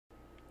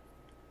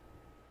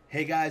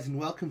Hey guys, and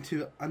welcome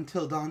to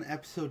Until Dawn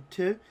episode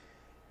 2.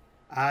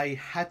 I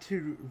had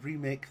to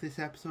remake this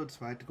episode,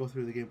 so I had to go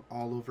through the game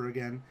all over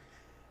again.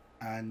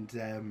 And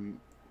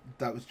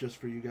that was just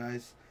for you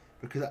guys.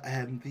 Because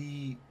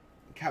the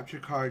capture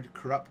card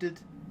corrupted.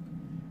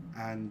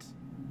 And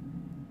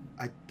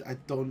I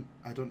don't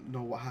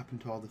know what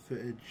happened to all the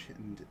footage,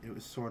 and it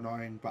was so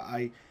annoying. But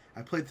I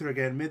played through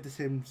again, made the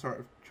same sort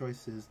of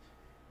choices.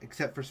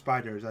 Except for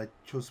spiders. I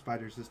chose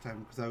spiders this time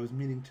because I was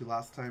meaning to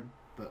last time,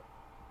 but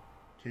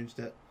changed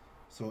it.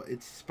 So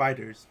it's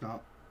spiders,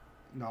 not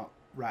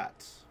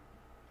rats.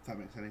 If that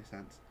makes any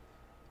sense.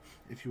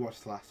 If you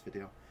watched the last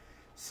video.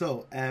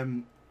 So,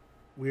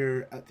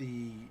 we're at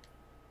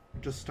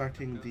just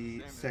starting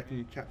the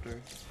second chapter.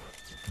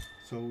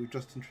 So we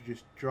just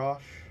introduced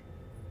Josh,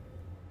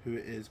 who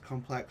is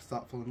complex,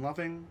 thoughtful, and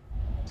loving.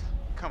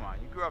 Come on,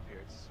 you grew up here.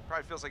 It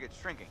probably feels like it's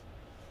shrinking.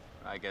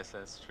 I guess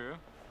that's true.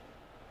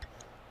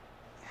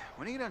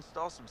 When are you gonna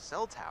install some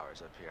cell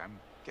towers up here? I'm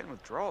getting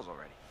withdrawals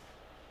already.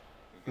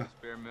 You got a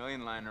spare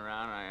million lying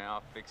around, and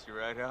I'll fix you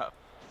right up.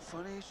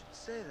 Funny you should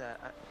say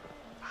that.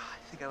 I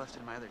think I left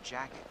it in my other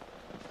jacket.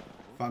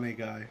 Funny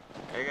guy.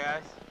 Hey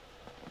guys,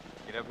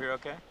 get up here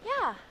okay?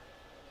 Yeah.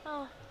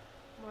 Well,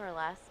 more or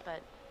less,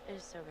 but it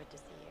is so good to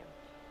see you.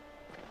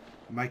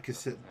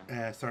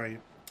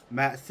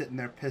 Matt's sitting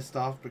there pissed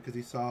off because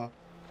he saw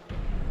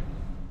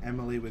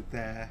Emily with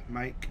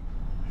Mike.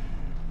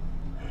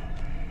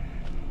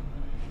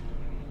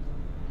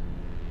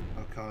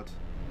 Oh God.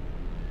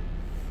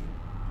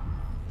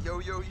 Yo.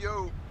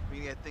 We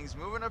can get things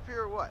moving up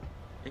here or what?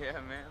 Yeah,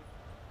 man.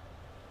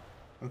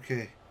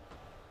 Okay.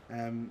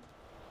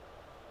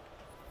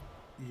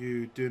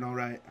 You doing all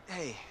right?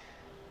 Hey,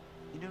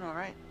 you doing all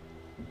right?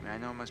 I mean, I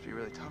know it must be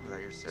really tough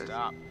without your sis.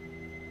 Stop.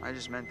 I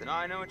just meant that. No,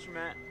 I know what you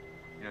meant.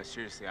 You know,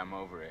 seriously, I'm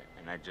over it.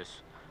 And I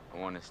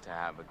want us to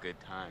have a good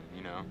time,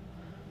 you know?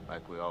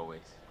 Like we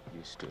always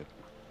used to.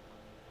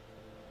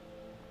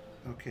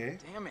 Okay.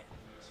 Damn it.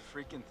 This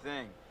freaking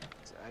thing.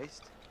 It's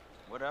iced.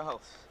 What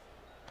else?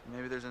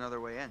 Maybe there's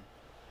another way in.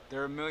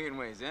 There are a million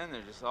ways in.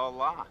 They're just all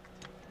locked.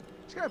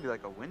 There's gotta be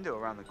like a window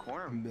around the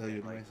corner. A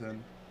million ways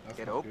in. That's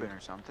Get not open good. or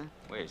something.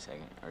 Wait a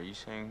second. Are you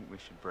saying we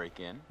should break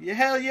in? Yeah,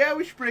 hell yeah,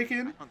 we should break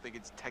in. I don't think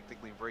it's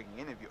technically breaking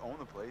in if you own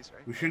the place,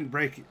 right? We shouldn't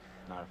break it.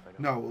 Not if I don't.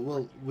 No,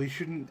 well, we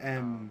shouldn't,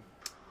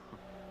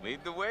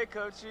 Lead the way,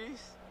 coachies.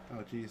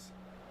 Oh, jeez.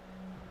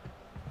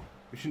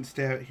 We shouldn't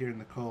stay out here in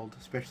the cold,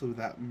 especially with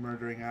that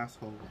murdering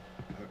asshole.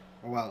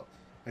 Well,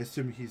 I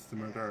assume he's the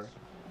murderer.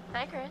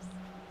 Hi, Chris.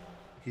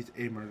 He's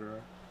a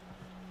murderer.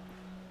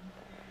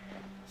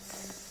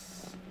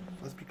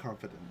 Let's be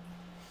confident.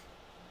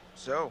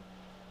 So,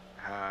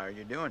 how are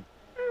you doing?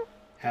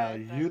 How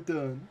you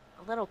doing?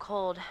 A little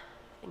cold.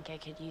 Think I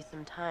could use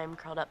some time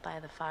curled up by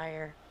the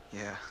fire.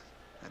 Yeah,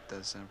 that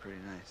does sound pretty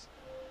nice.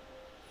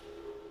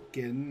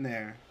 Get in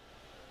there.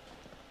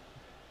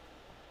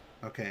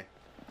 Okay.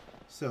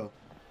 So.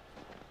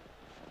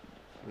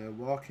 We're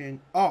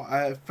walking. Oh,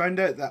 I found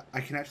out that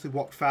I can actually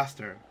walk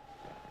faster.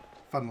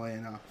 Funnily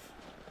enough.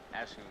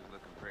 Ashley was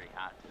looking pretty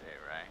hot today,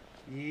 right?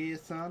 Yeah,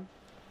 son.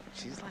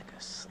 She's like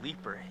a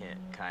sleeper hit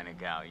kind of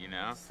gal, you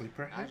know?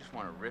 Sleeper I hit? just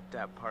want to rip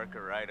that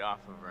Parker right off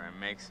of her and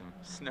make some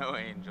snow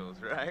angels,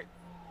 right?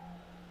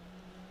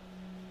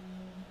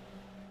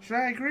 Should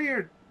I agree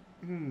or...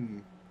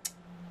 You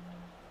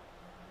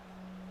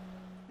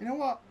know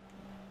what?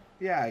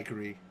 Yeah, I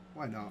agree.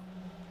 Why not?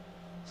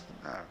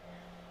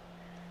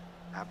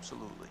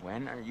 Absolutely.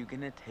 When are you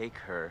gonna take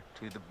her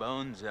to the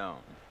bone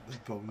zone? The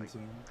bone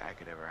zone. That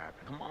could ever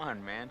happen. Come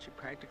on, man. She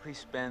practically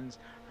spends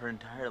her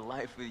entire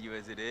life with you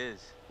as it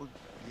is. Well,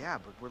 yeah,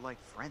 but we're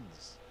like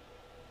friends.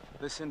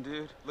 Listen,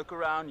 dude, look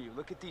around you.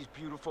 Look at these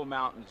beautiful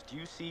mountains. Do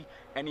you see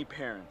any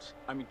parents?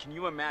 I mean, can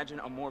you imagine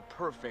a more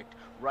perfect,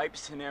 ripe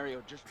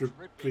scenario just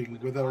Dripping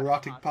with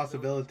erotic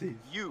possibilities.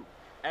 You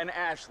and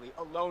Ashley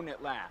alone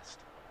at last.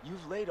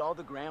 You've laid all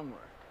the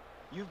groundwork.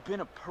 You've been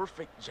a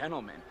perfect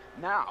gentleman.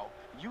 Now,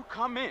 you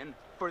come in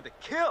for the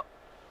kill.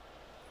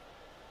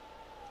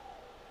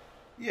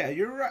 Yeah,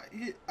 you're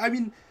right. I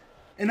mean,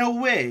 in a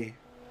way,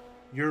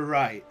 you're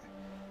right.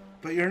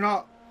 But you're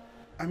not...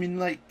 I mean,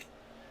 like...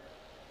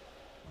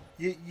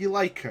 You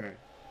like her.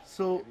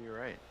 So... Maybe you're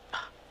right.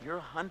 You're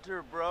a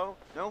hunter, bro.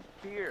 No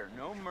fear,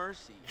 no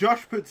mercy.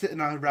 Josh puts it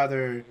in a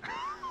rather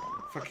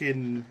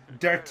fucking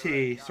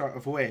dirty sort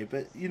of way.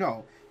 But, you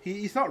know,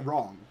 he's not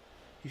wrong.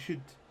 He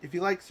should... If he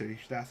likes her, he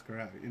should ask her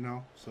out, you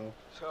know? So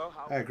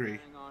how I agree.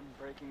 Planning on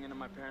breaking into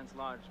my parents'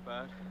 lodge,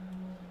 bud?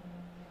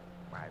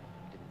 I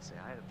didn't say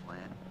I had a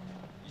plan.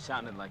 You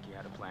sounded like you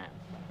had a plan.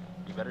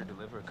 You better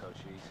deliver,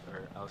 coachies,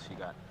 or else you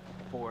got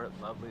 4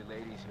 lovely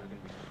ladies who are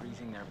going to be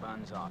freezing their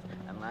buns off.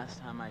 And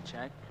last time I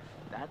checked,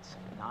 that's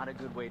not a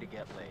good way to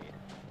get laid.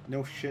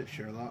 No shit,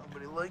 Sherlock.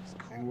 Nobody likes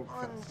And cool what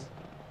buns. fast?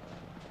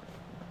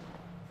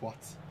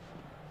 What?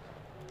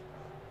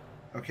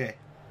 Okay.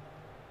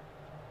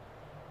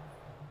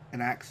 An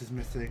axe is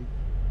missing.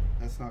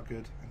 That's not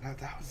good. And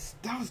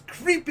that was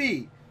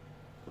creepy.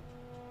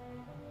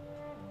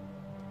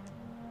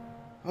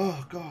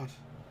 Oh God,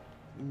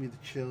 give me the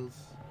chills.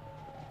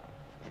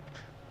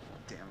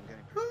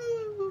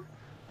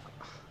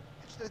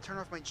 gotta turn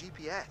off my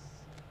GPS.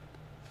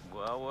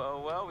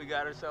 Well, we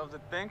got ourselves a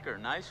thinker.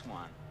 Nice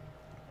one.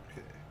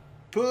 Okay.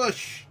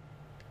 Push!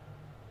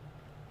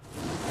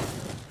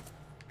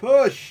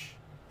 Push!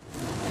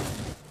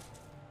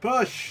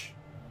 Push!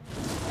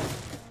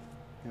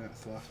 Yeah,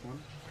 that's the last one.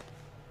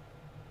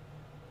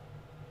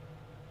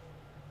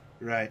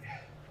 Right.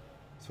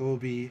 So we'll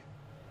be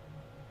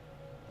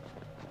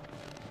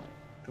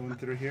going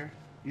through here.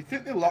 You'd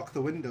think they lock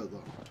the window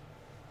though.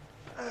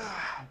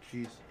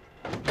 Jeez.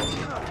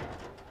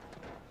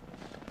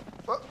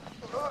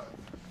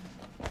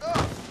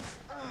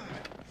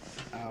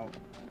 Ow.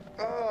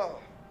 Oh,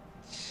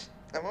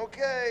 I'm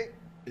okay.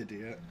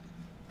 Idiot.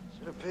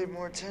 Should have paid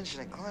more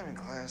attention in climbing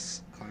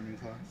class. Climbing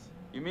class.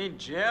 You mean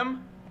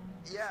Jim?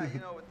 Yeah, you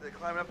know, with the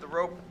climbing up the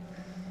rope.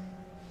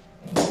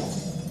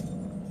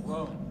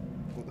 Whoa.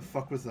 What the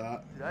fuck was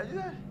that? Did I do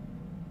that?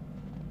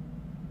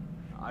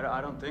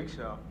 I don't think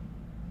so.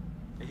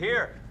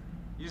 Here,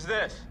 use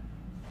this.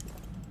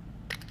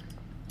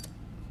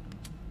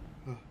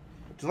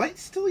 Do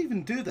lights still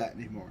even do that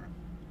anymore?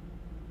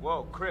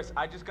 Whoa, Chris,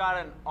 I just got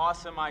an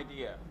awesome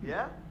idea.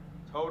 Yeah?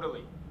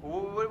 Totally.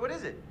 What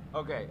is it?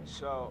 Okay,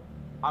 so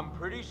I'm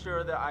pretty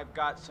sure that I've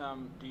got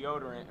some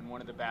deodorant in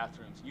one of the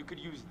bathrooms. You could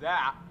use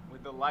that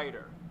with the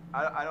lighter.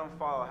 I don't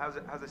follow. How's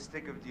a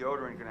stick of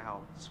deodorant gonna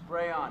help?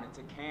 Spray on, it's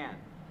a can.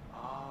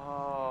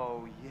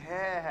 Oh,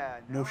 yeah.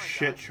 No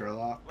shit,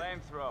 Sherlock.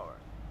 Flamethrower.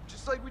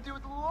 Just like we did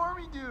with the little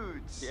army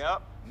dudes.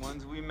 Yep,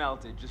 ones we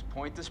melted. Just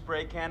point the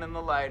spray can in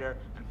the lighter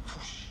and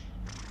whoosh.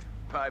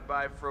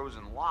 Bye-bye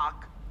frozen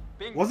lock.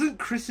 Bingo.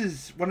 Wasn't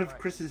one of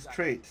Chris's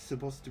traits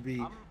supposed to be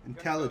I'm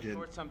intelligent?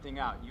 gonna sort something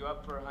out. You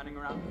up for hunting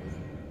around?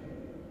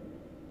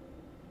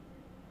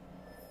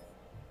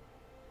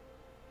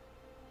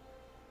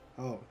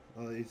 Oh,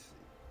 well, he's...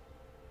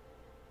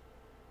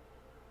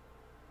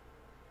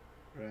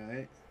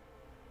 Right.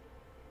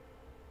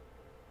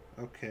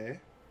 Okay.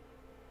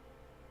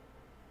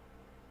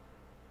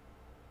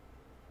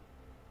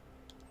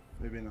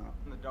 Maybe not.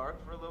 In the dark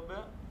for a little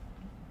bit?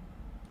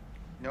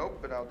 Nope,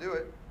 but I'll do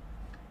it.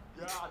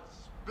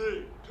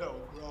 Godspeed,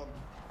 Pilgrim.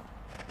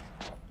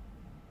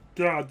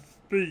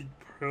 Godspeed,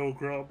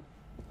 Pilgrim.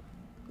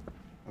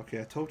 Okay,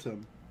 a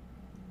totem.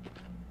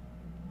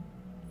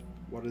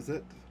 What is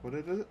it? What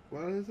is it?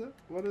 What is it?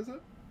 What is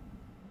it?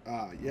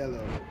 Ah,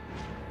 yellow.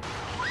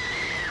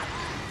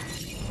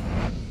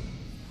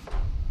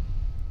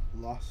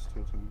 Lost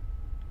totem.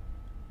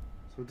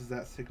 So what does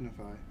that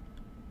signify?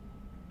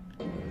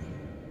 I'll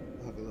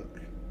have a look.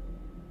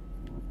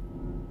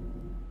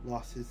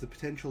 Loss is the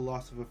potential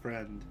loss of a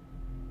friend.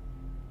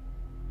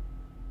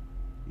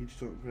 You just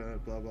don't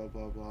blah blah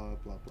blah blah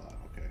blah blah.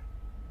 Okay.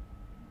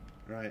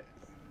 Right.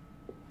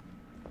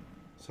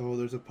 So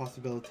there's a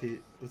possibility.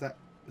 Was that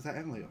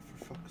Emily? Oh,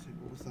 for fuck's sake!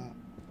 What was that?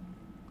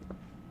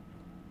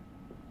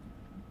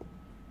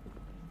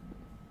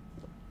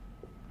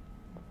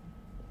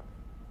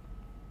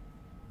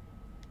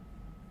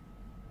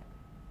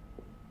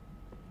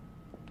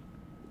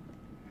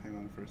 Hang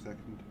on for a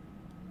second.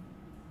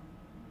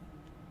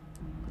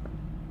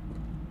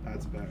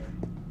 That's better.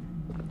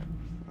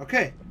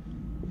 Okay.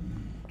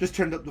 Just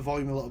turned up the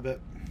volume a little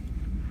bit.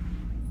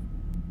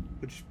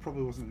 Which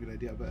probably wasn't a good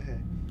idea, but hey.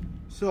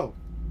 So,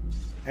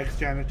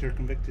 ex-janitor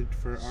convicted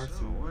for arson.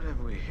 So, what have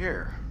we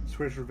here?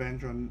 Swears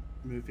revenge on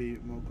movie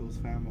mogul's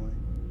family.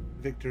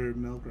 Victor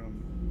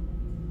Milgram.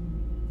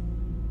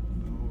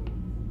 Oh.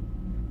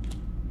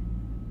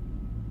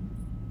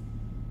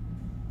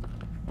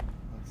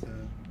 That's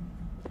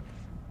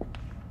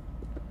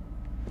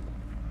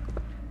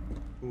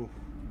ooh.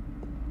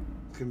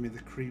 It's giving me the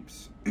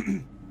creeps.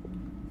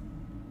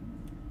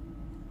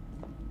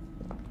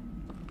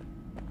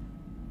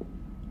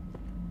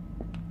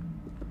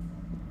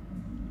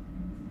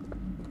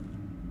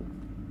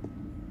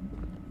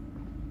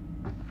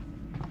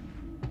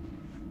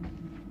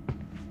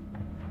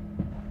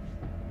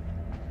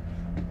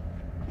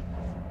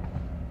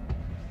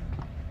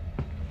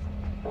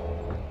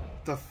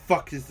 The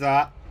fuck is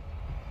that?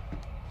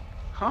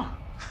 Huh.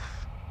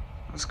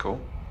 That's cool.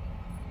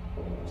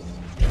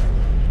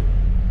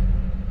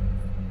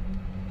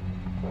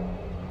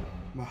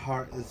 My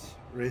heart is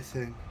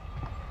racing.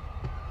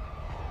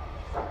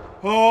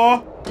 Oh!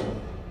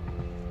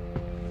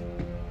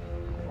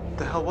 What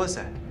the hell was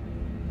that?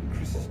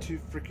 Chris is too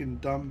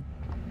freaking dumb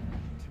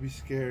to be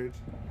scared.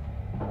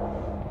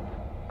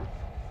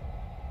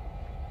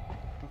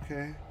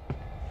 Okay.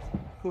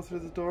 Go through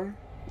the door.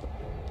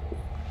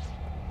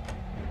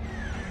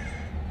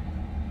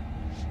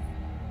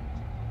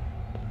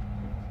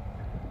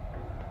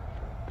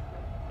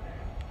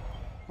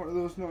 What are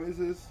those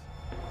noises?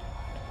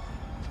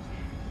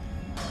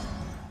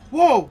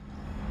 Whoa!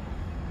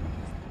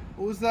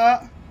 What was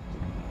that?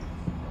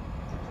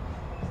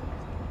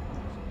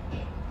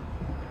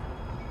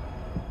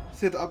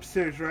 Said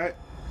upstairs, right?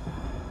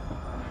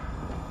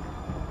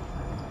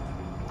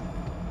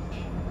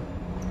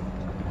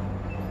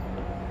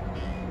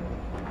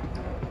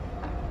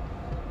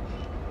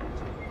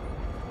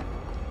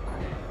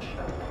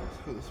 Let's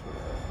go this way.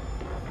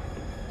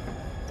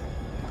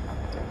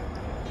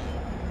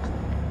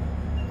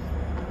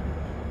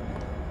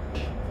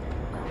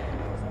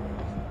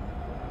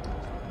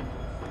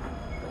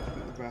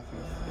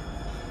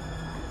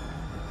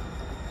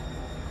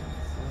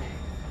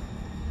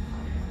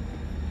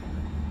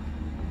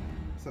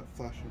 What's that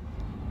flashing?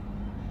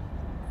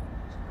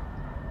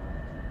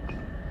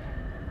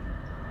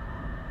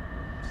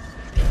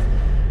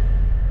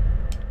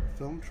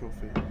 Film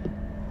trophy.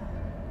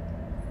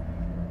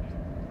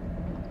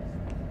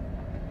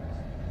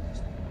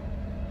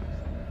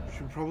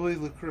 Should probably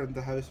look around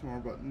the house more,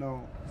 but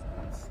no.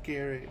 It's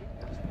scary.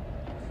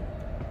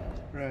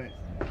 Right.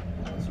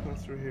 Let's go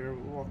through here.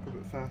 We'll walk a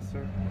bit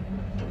faster.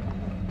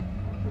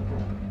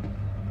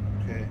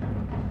 Okay.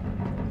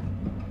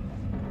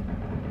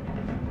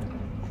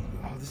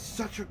 Oh, this is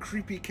such a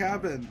creepy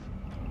cabin.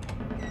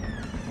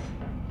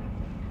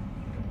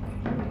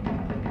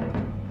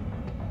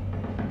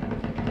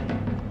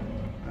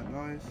 That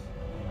noise.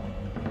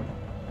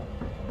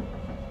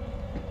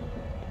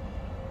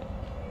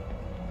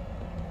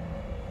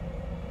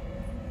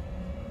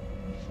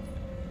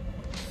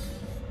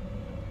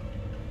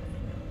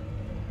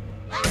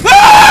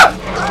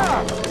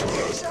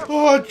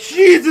 Oh,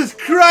 Jesus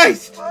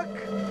Christ! Fuck.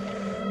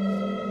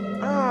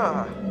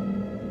 Ah.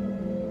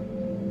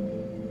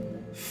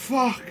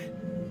 Fuck.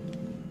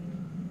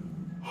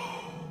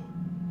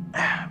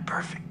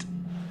 Perfect.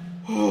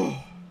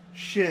 Oh,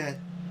 shit.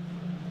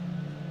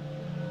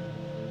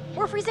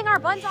 We're freezing our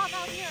buns off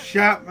out here.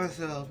 Shat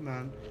myself,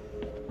 man.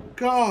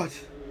 God.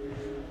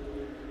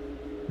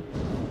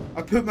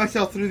 I put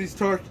myself through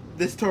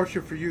this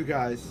torture for you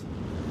guys.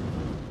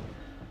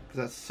 Because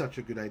that's such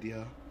a good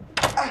idea.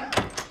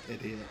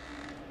 Idiot.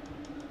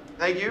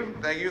 Thank you.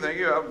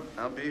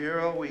 I'll be here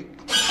all week.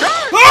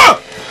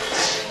 Ah!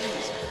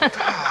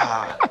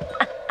 Ah.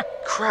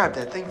 Crap,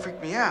 that thing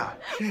freaked me out.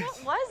 Shit.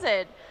 What was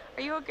it?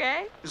 Are you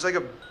okay? It was like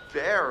a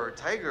bear or a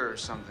tiger or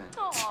something.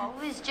 Oh,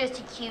 it was just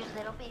a cute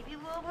little baby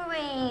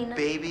Wolverine.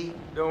 Baby.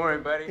 Don't worry,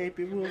 buddy.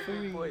 Baby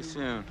Wolverine. Boy,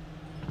 soon.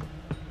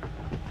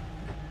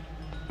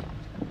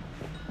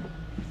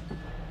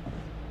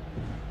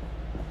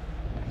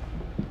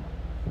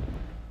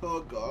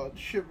 Oh God,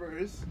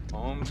 shivers.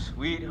 Home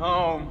sweet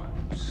home.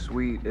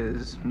 Sweet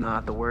is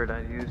not the word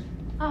I'd use.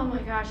 Oh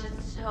my gosh,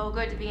 it's so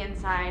good to be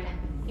inside.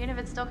 Even if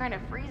it's still kind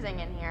of freezing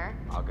in here.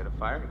 I'll get a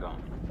fire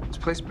going. This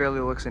place barely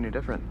looks any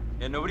different.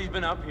 Yeah, nobody's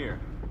been up here.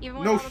 Even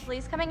with No all the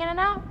police coming in and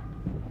out?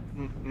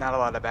 Not a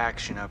lot of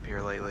action up here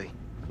lately.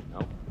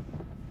 Nope.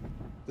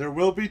 There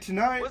will be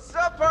tonight. What's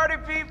up, party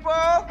people?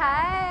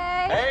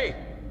 Hi! Hey!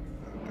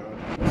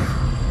 Oh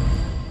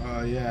God.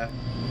 Oh yeah.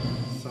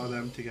 Saw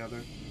them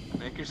together.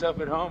 Make yourself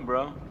at home,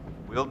 bro.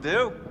 Will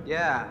do.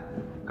 Yeah,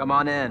 come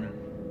on in.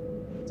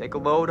 Take a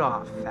load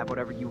off. Have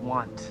whatever you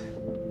want.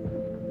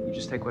 You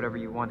just take whatever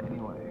you want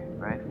anyway,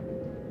 right?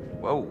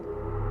 Whoa.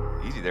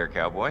 Easy there,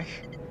 cowboy.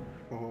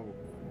 Oh.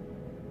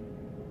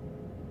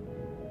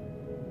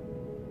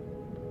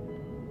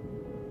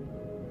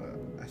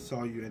 I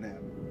saw you in M.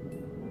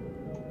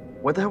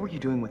 What the hell were you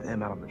doing with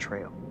M out on the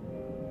trail?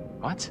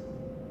 What?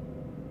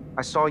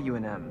 I saw you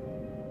and M.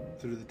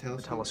 Through the The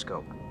telescope.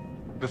 telescope.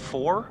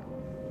 Before?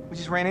 We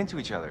just ran into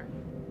each other.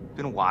 It's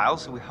been a while,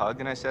 so we hugged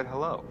and I said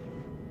hello.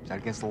 Is that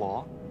against the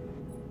law?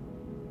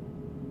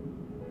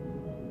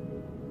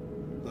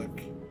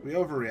 Look, we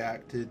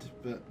overreacted,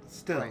 but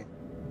still. Right.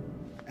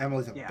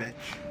 Emily's a Yeah.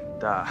 bitch.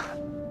 Duh.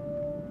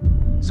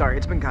 Sorry,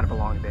 it's been kind of a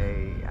long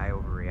day. I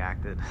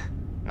overreacted.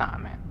 Nah,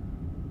 man.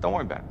 Don't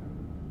worry about it.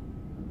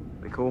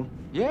 We cool?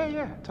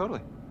 Yeah,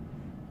 totally.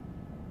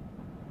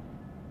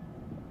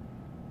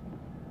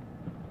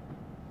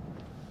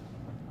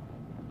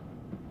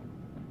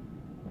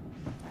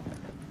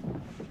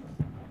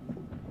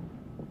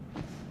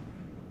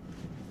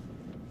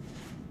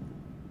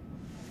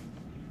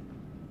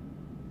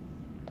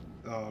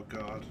 Oh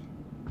God.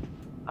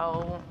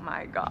 Oh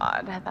my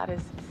god, that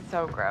is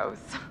so gross.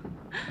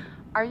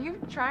 Are you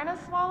trying to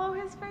swallow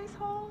his face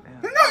hole?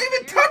 They're not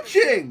even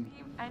touching!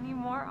 Any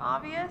more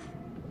obvious?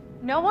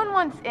 No one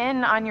wants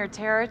in on your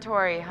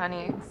territory,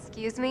 honey.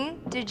 Excuse me?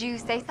 Did you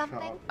say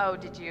something? Oh,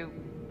 did you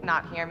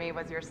not hear me?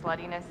 Was your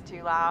sluttiness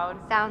too loud?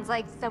 Sounds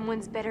like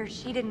someone's bitter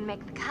she didn't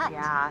make the cut.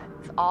 Yeah,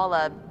 it's all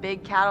a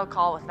big cattle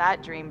call with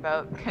that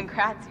dreamboat.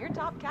 Congrats, you're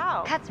top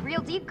cow. Cuts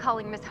real deep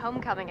calling Miss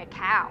Homecoming a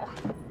cow.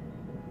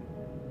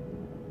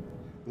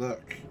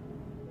 Look.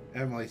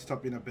 Emily,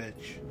 stop being a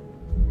bitch.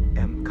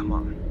 M, come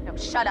on. No,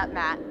 shut up,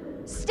 Matt.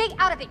 Stay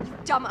out of it, you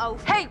dumb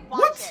oaf. Hey, watch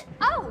What? it.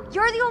 Oh,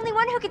 you're the only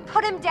one who can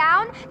put him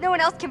down? No one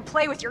else can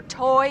play with your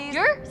toys?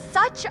 You're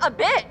such a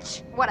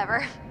bitch.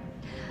 Whatever.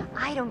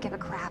 I don't give a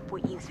crap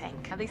what you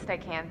think. At least I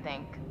can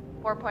think.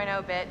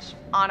 4.0, bitch.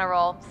 Honor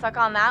roll. Suck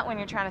on that when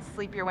you're trying to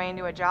sleep your way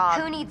into a job.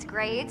 Who needs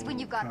grades when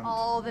you've got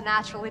all the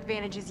natural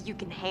advantages you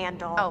can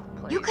handle? Oh,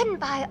 please. You couldn't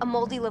buy a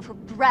moldy loaf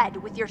of bread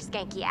with your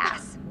skanky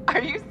ass.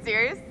 Are you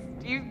serious?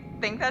 Do you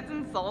think that's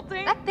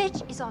insulting? That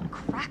bitch is on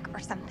crack or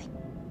something.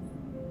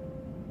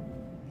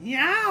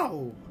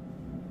 Yow!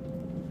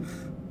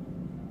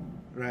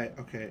 Right,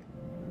 okay.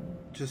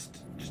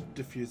 Just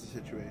diffuse the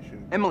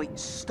situation. Emily,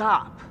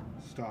 stop.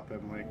 Stop,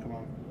 Emily, come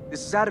on.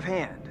 This is out of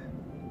hand.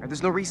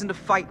 There's no reason to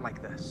fight like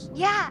this.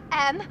 Yeah,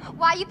 Em.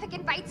 Why you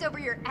picking fights over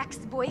your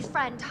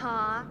ex-boyfriend,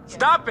 huh?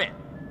 Stop it!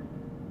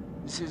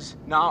 This is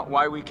not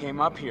why we came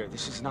up here.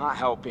 This is not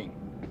helping.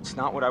 It's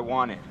not what I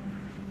wanted.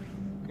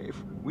 Okay,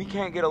 We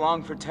can't get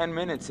along for 10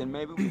 minutes, and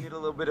maybe we need a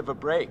little bit of a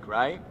break,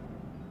 right?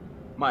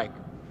 Mike,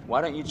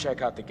 why don't you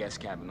check out the guest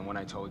cabin, the one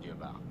I told you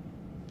about?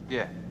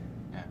 Yeah.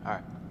 Yeah, all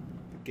right.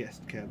 The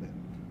guest cabin.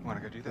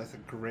 Want to go do that? That's a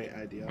great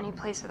idea. Any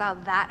place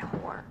without that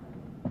whore.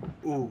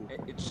 Ooh,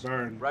 It's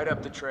burn. right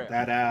up the trail.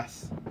 That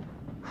ass.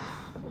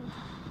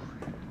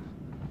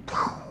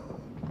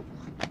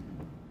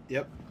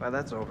 Yep. Glad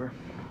that's over.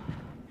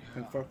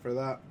 And fuck for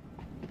that.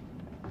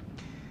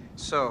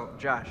 So,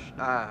 Josh,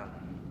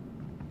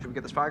 should we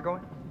get this fire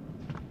going?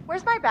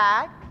 Where's my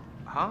bag?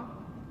 Huh?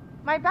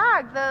 My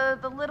bag,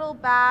 the little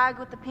bag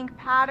with the pink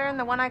pattern,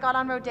 the one I got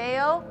on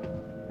Rodeo.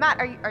 Matt,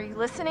 are you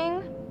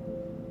listening?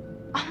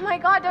 Oh my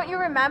God, don't you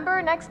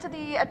remember next to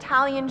the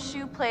Italian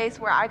shoe place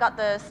where I got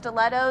the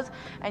stilettos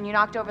and you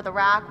knocked over the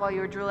rack while you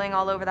were drooling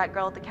all over that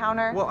girl at the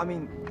counter? Well, I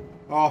mean,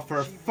 Oh,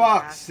 for she was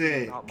fuck's asking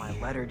sake. about my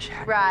letter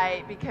jacket.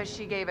 Right, because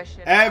she gave a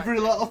shit. Every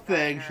about little the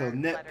thing designer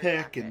she'll letter nitpick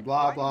jacket. and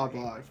blah, blah,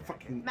 blah.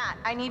 Fucking Matt,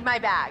 I need my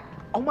bag.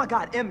 Oh my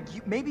God, Em,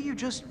 maybe you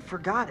just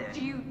forgot it.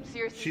 Do you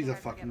seriously? She's a think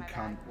I forget fucking my bag?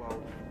 cunt,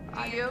 Well,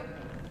 Do you?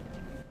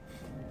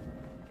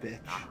 bitch.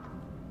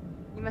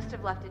 You must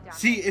have left it down.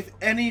 See, if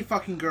any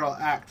fucking girl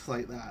acts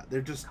like that, they're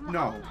just, Come no.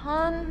 on,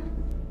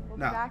 hon. We'll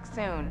No. be back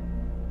soon.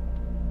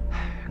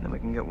 and then we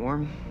can get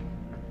warm.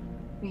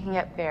 We can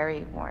get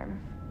very warm.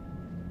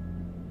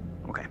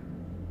 Okay.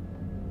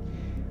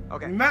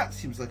 Okay. Matt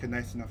seems like a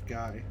nice enough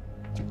guy.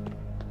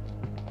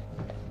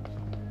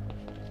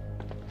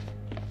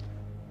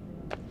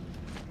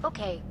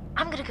 Okay,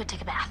 I'm gonna go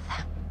take a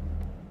bath.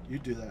 You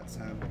do that,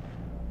 Sam.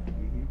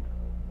 Mm-hmm.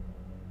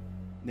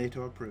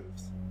 NATO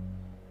approves.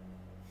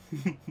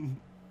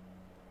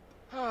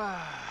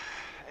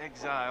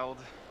 Exiled.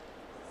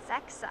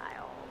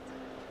 Sexiled.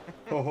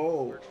 Ho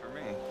ho. Works for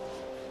me.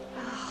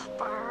 Oh,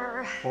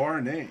 Burr.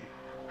 Horny.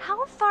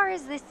 How far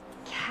is this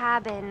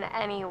cabin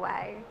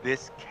anyway?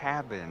 This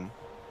cabin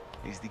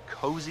is the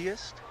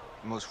coziest,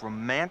 most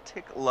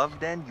romantic love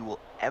den you will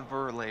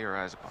ever lay your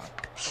eyes upon.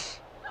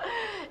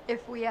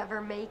 If we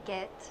ever make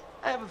it.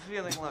 I have a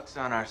feeling luck's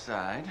on our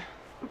side.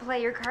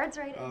 Play your cards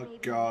right Oh, and maybe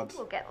God.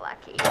 we'll get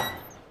lucky.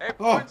 Hey,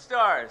 Oh. porn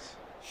stars.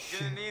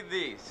 You're gonna need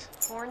these.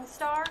 Porn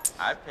star?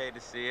 I paid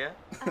to see you.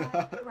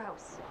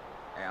 Gross.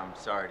 Hey, I'm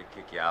sorry to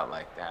kick you out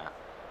like that.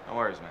 No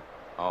worries, man.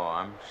 Oh,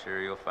 I'm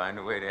sure you'll find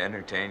a way to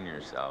entertain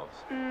yourselves.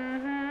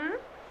 Mm-hmm.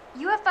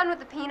 You have fun with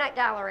the peanut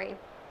gallery.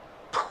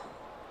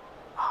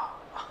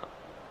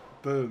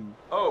 Boom.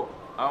 Oh,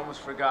 I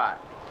almost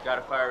forgot.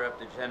 Gotta fire up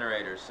the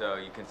generator so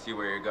you can see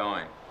where you're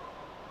going.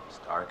 It's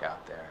dark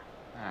out there.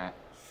 All right.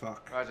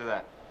 Fuck. Roger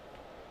that.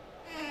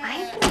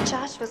 I think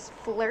Josh was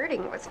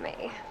flirting with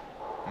me.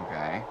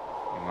 Okay.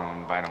 You want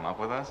to invite him up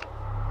with us?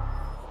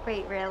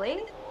 Wait, really?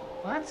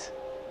 What?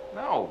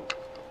 No.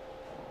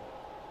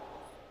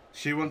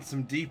 She wants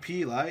some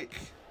DP, like.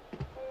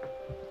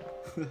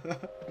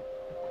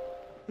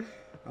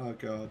 Oh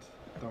god.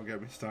 Don't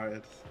get me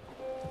started.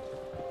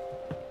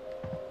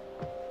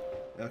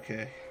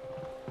 Okay.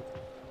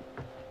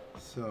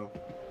 So,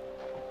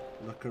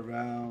 look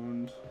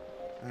around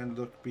and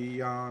look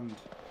beyond.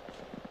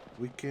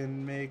 We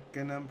can make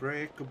an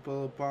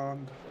unbreakable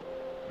bond.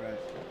 Right.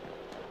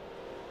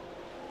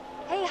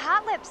 Hey,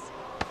 Hot Lips.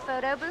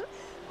 Photo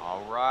booth?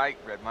 All right.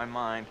 Read my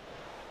mind.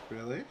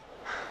 Really?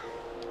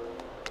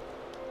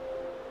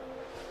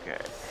 Okay.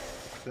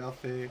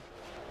 Selfie.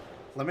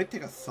 Let me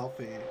take a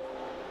selfie.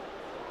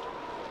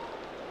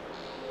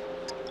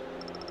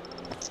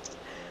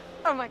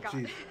 Oh my god.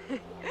 Jeez.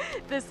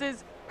 This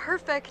is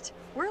perfect.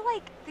 We're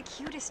like the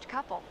cutest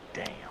couple.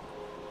 Damn.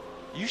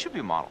 You should be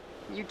a model.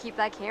 You keep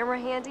that camera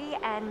handy,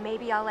 and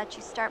maybe I'll let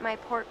you start my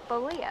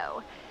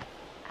portfolio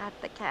at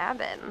the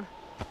cabin.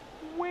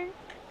 Wink.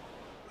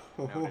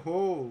 Ho ho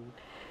ho.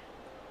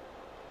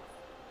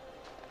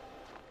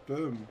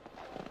 Boom.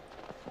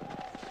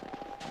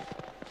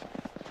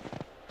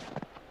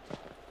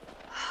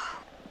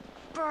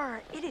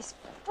 Brr, it is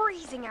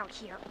freezing out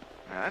here.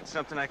 Now, that's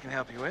something I can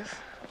help you with.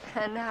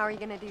 And how are you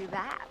gonna do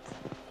that?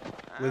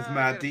 With I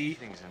my got a few D.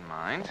 things in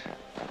mind.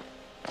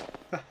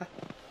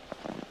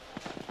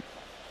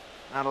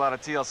 Not a lot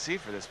of TLC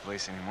for this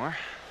place anymore.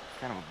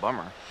 Kind of a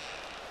bummer.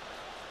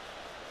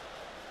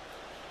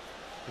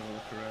 Have a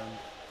look around.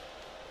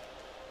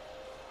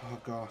 Oh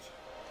god.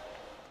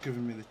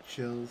 Giving me the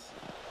chills.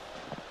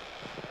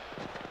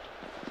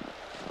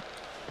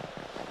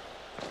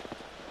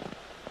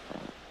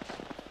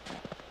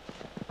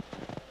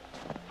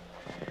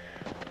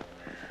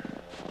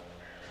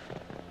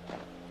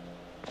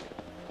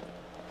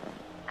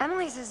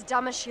 Emily's as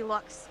dumb as she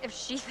looks if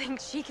she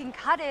thinks she can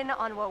cut in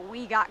on what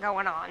we got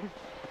going on.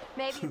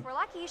 Maybe if we're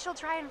lucky, she'll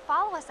try and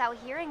follow us out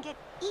here and get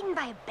eaten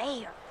by a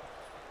bear.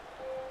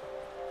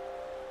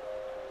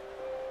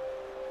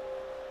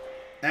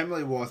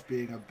 Emily was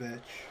being a bitch.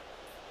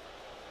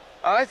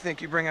 I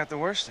think you bring out the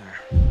worst in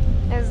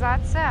her. Is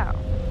that so?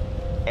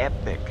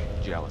 Epic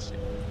jealousy.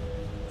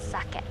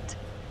 Suck it.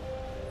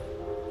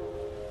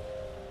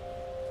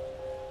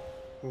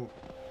 Oh.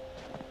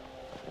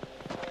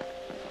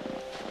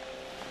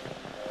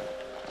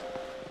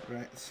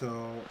 Right,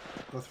 so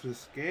go through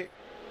this gate.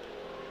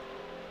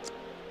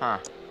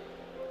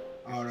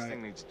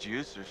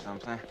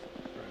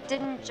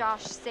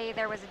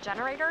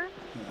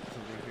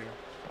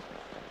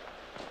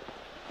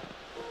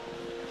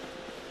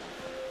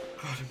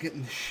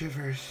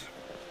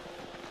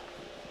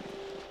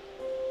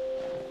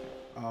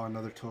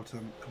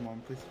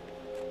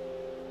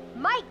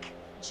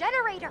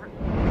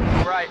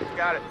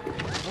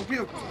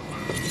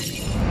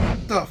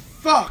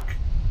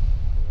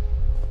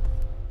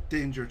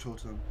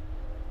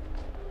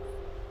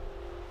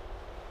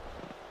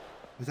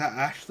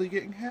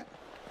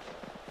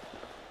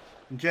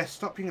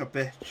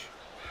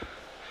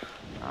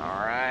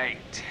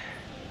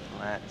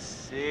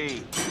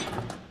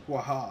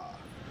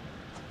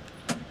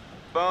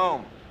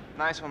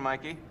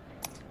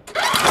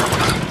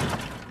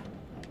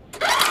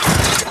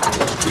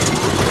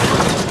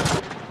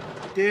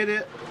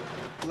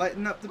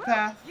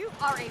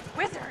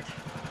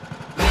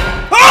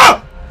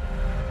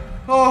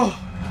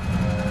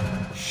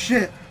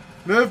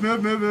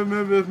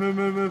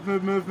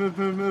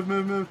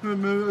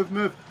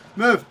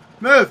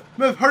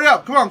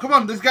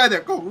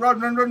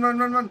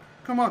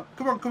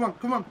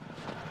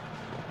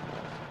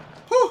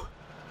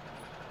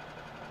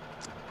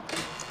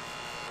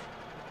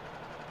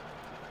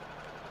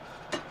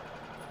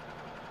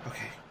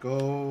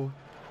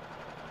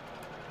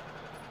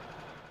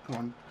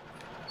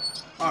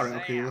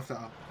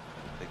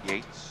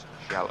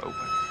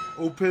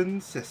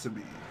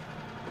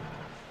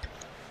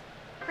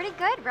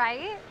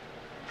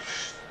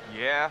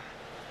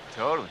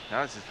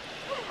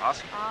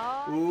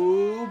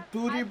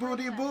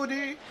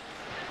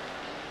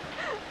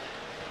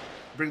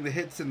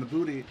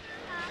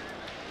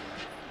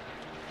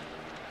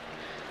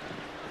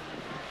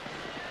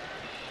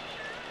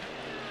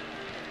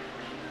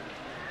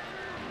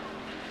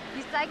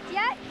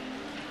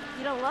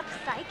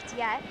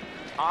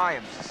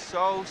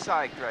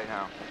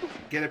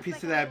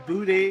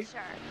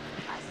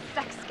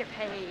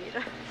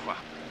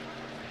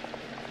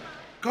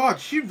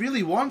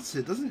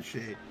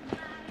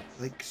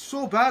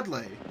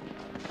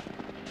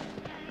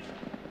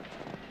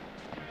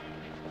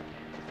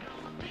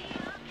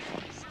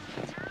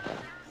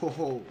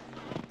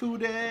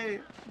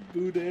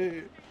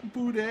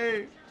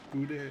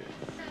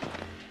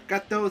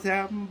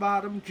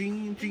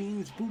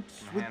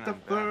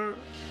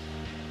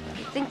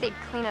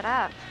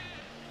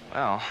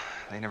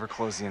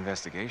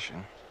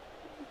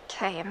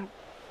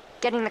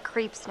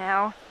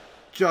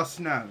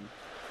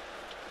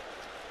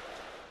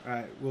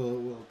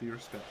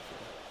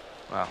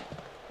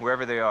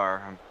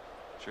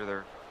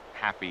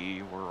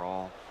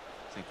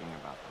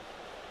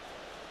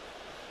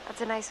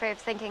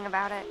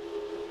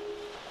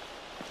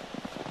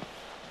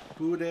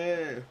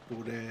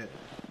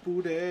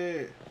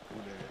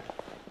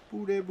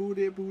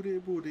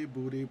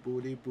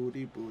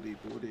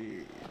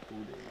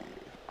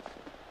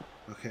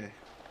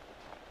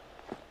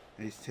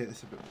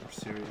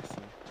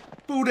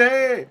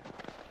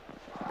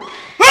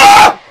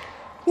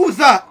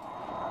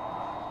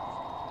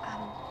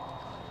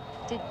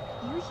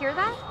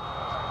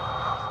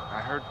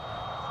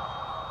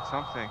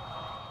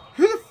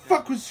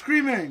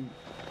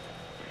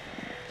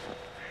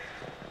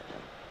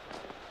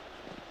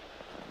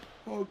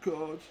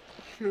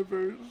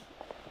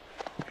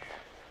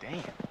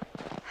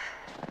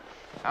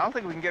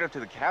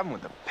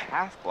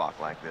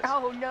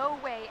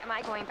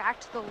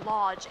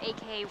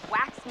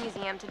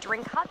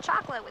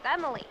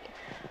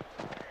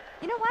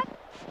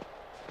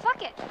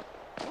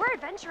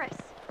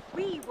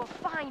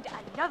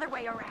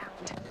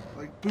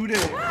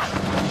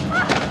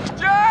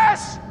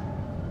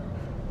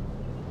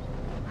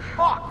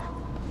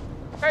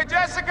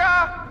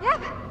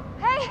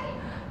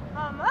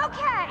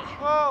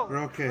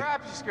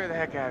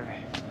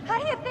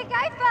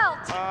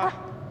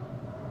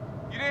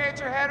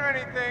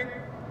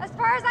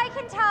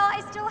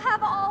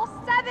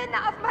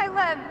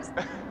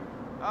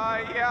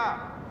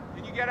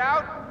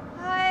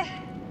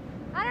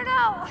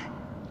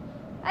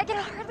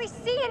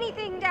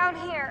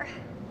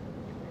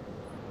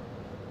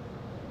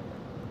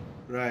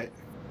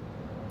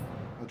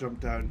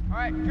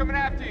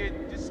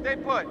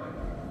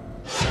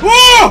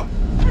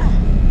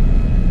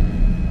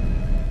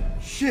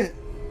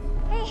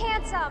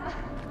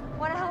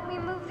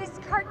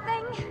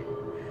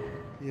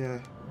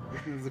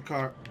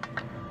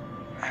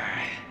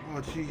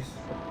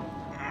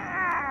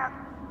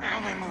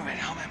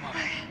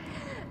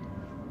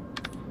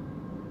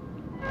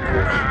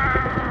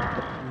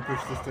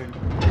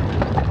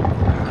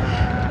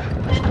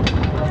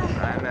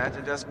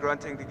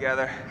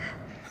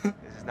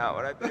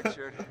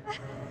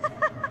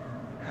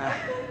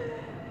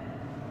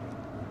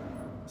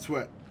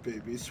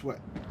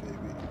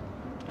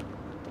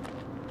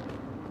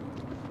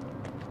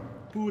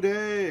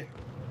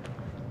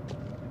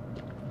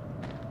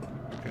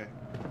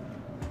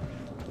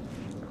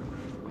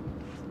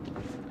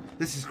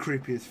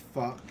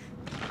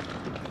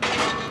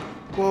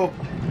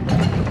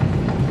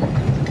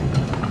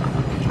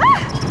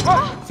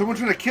 Whoa! Someone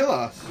trying to kill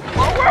us.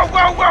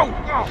 Whoa!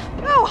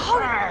 Oh,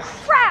 holy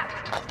crap!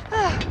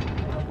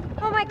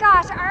 Oh my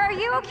gosh, are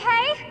you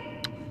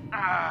okay?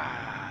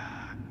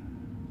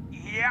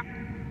 Yeah.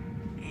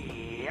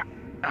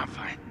 I'm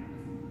fine.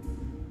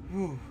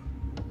 Whew.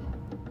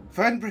 If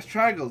I hadn't pressed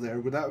triangle there,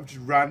 would that have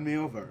just ran me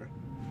over?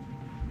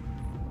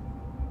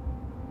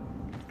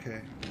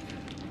 Okay.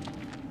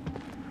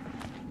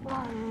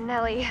 Oh,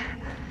 Nelly.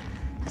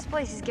 This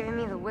place is giving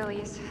me the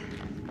willies.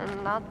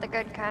 And not the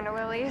good kind of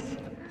willies.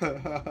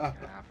 Can I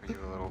offer you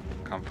a little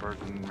comfort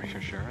and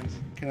reassurance?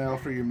 Can I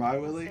offer you my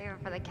willy? Save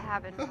it for the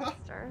cabin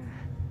master.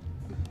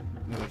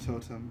 Another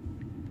totem.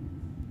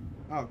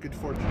 Oh, good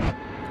fortune.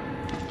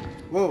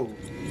 Whoa.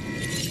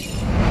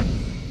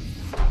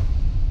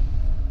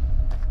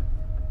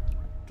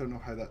 Don't know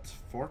how that's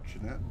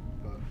fortunate,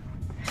 but...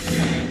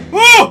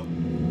 Oh!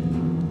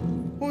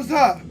 What was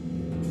that?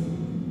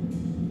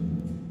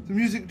 The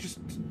music just...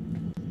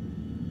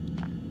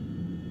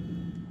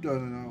 No.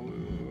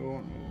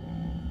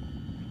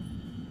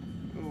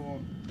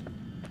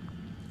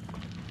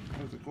 How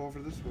does it go over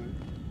this way?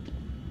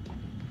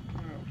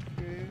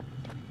 Okay.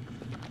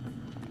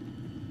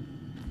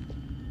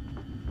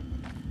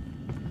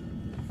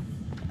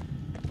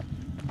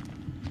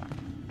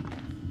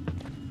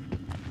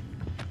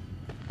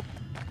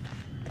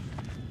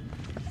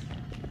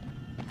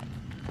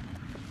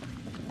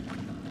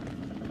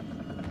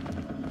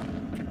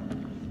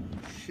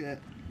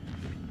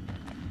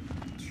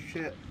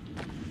 Shit.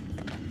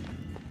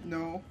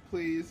 No,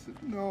 please.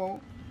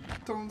 No.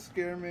 Don't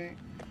scare me.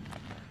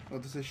 Oh,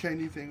 there's a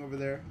shiny thing over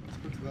there. Let's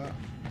go to that.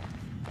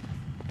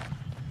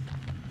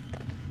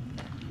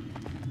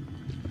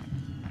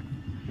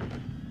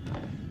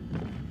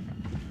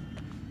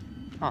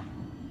 Huh.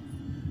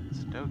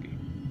 Stogie.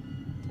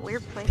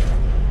 Weird place.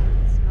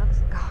 Smoke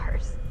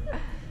cigars.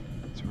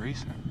 It's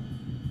recent.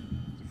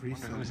 It's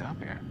recent. Wonder who's up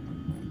here.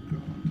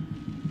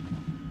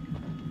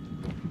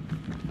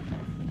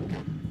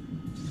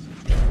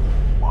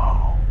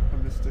 Whoa. A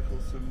mystical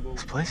symbol.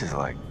 This place is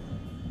like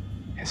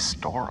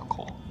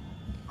historical.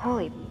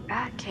 Holy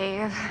bat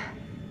cave.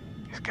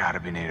 He's got to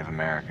be Native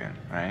American,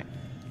 right?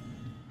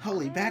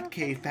 Holy bat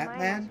cave, fat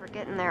man. We're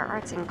getting their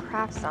arts and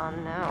crafts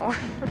on now.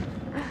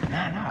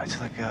 No, it's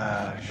like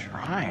a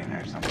shrine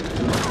or something.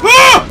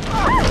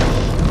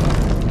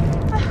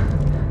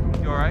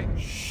 You alright?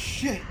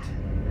 Shit.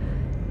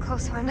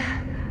 Close one.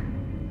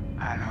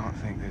 I don't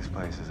think this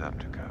place is up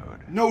to code.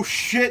 No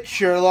shit,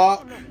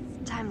 Sherlock.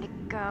 It's time to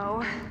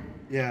go.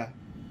 Yeah.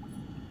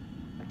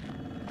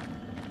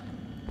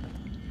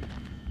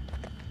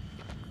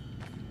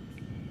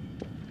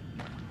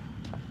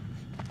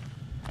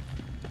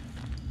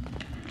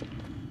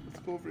 Let's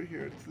go over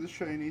here to the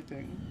shiny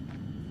thing.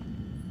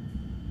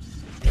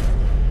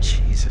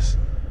 Jesus.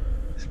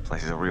 This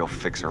place is a real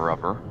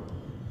fixer-upper.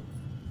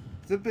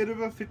 It's a bit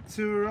of a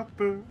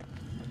fixer-upper.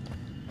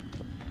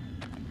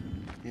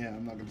 Yeah,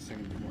 I'm not gonna sing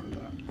any more of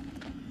that.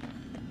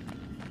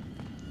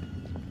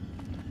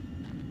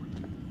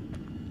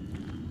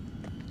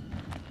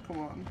 Come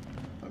on.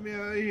 Let me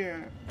out of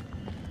here.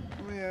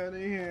 Let me out of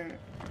here.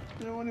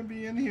 I don't want to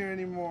be in here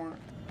anymore.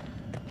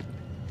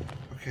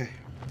 Okay.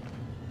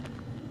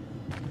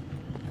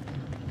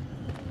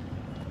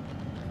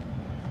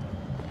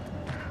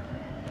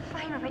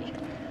 Finally.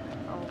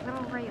 A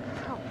little ray of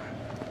hope.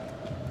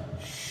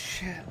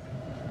 Shit.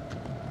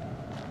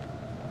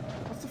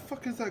 What the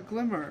fuck is that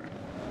glimmer?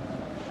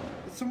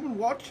 Is someone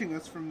watching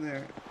us from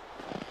there?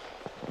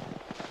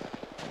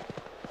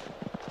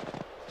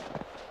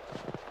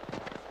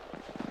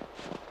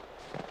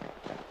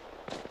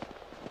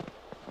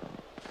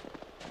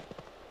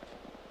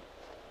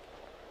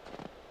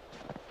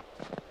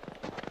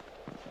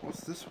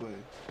 What's this way?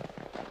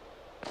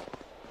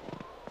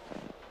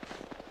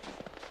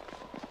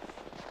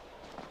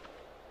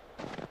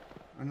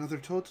 Another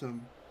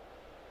totem.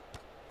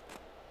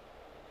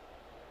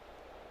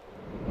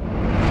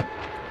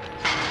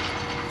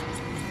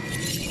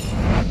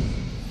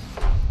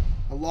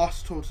 A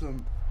lost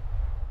totem.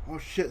 Oh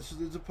shit, so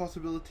there's a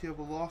possibility of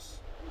a loss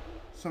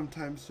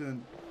sometime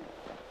soon.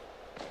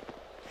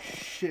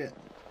 Shit.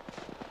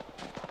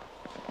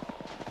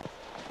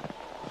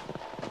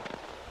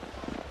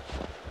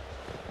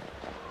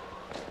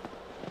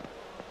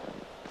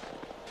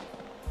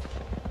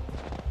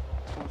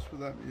 What's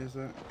with that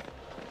music?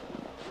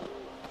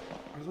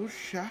 Are those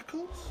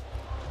shackles?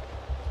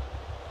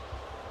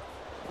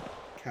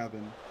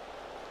 Cabin.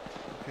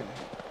 Okay.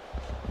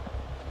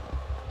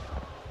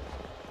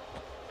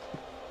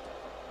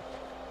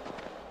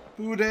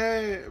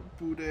 Booty!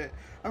 Booty.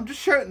 I'm just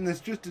shouting this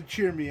just to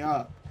cheer me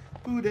up.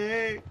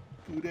 Booty!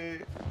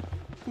 Booty!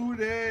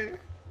 Booty!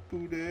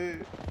 Booty!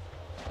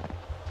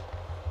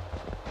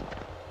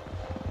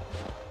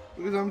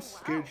 Because I'm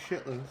scared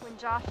shitless. When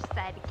Josh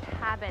said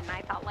cabin,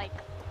 I thought like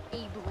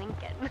Abe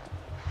Lincoln.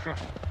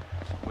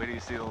 Wait till you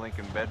see the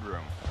Lincoln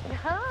bedroom.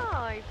 Oh,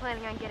 are you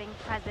planning on getting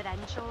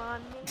presidential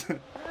on me? Take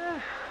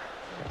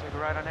a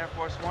ride on Air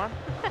Force One?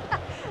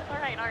 All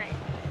right.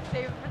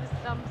 Save it for the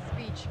stump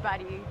speech,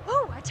 buddy.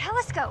 Ooh, a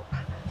telescope.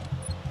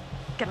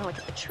 Gonna look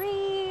at the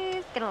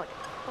trees, gonna look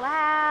at the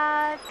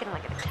clouds, gonna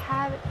look at the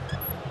cabin.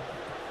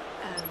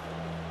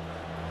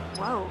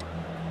 Whoa.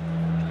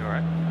 You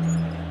alright?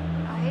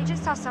 I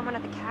just saw someone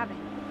at the cabin.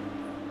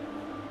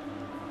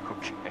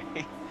 Okay.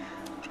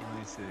 Let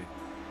me see.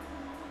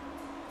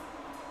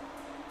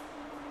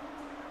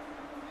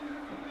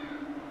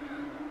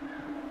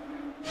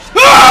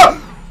 Ah!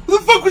 What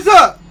the fuck was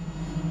that?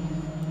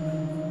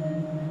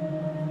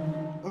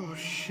 Oh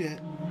shit.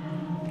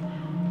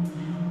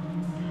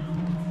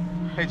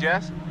 Hey,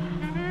 Jess.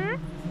 Mm-hmm.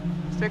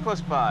 Stay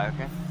close by,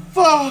 okay?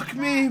 Fuck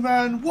me,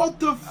 man. What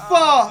the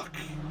fuck?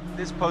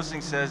 This posting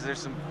says there's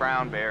some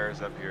brown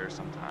bears up here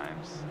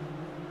sometimes.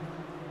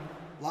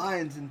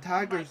 Lions and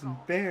tigers and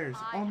bears.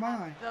 Oh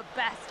my. The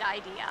best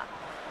idea.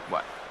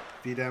 What?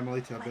 Feed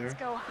Emily to a bear. Let's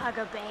go hug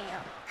a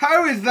bear.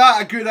 How is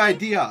that a good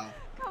idea?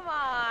 Come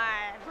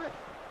on.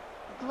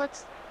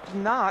 Let's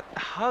not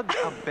hug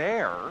a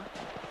bear.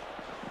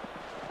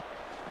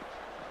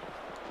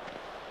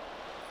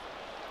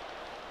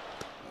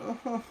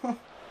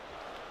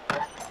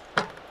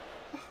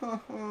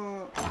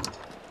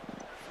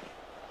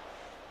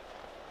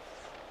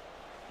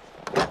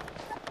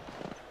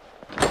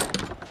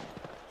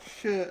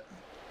 Shit.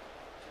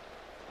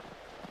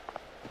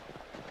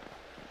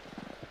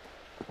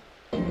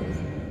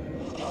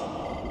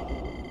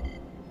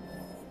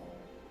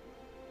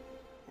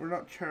 We're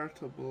not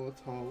charitable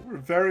at all. We're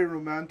very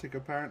romantic,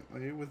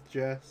 apparently, with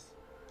Jess.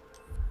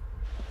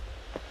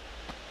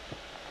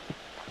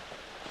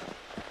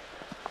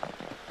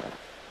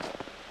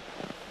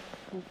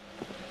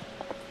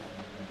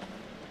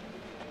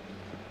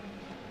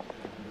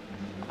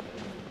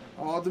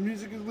 Oh, the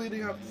music is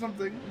leading up to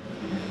something.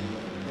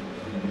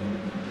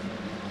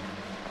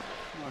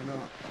 Why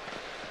not?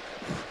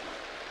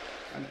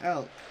 An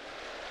elk.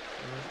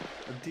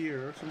 Or a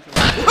deer or something.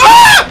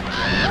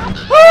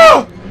 Ah!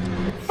 Oh!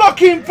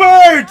 Fucking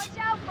bird! Watch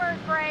out, bird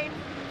brain.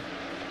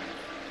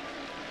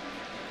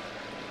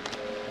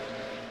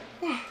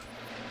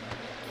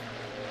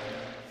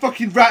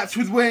 Fucking rats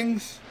with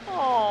wings.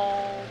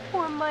 Oh,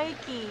 poor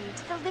Mikey.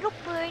 Did the little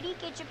birdie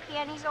get your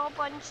panties all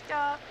bunched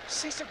up?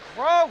 These are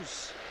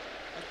gross.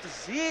 Like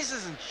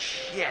diseases and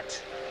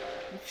shit.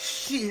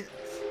 Shit.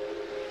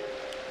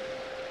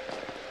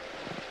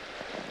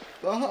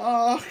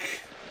 Fuck.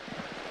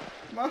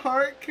 My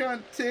heart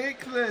can't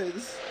take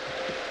this.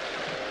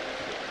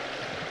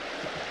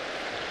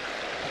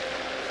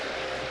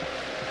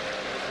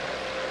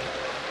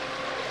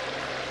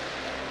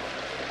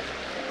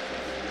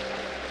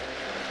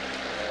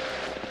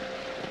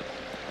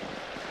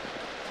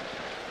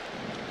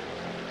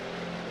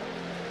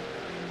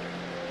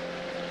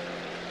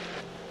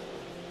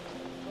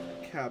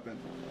 Cabin.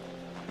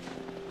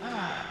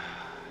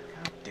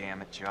 God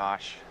damn it,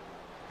 Josh.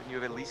 Couldn't you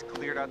have at least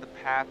cleared out the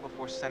path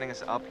before sending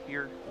us up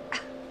here?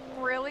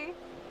 Really?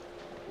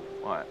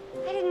 What?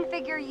 I didn't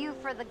figure you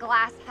for the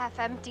glass half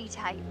empty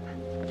type.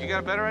 You got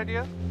a better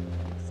idea?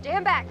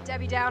 Stand back,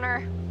 Debbie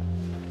Downer.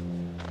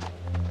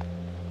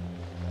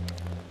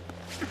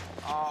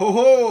 Oh, Ho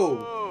ho!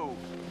 whoa.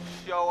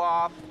 Show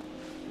off.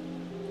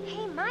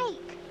 Hey,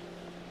 Mike.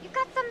 You've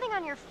got something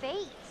on your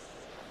face.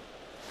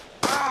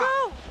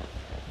 Ah.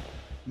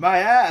 My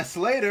ass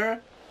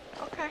later.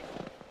 Okay.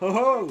 Ho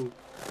ho!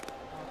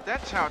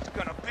 That's how it's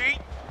gonna be.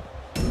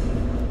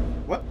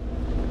 What?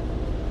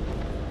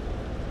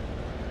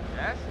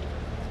 Jess?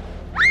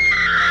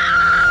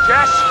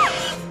 Jess!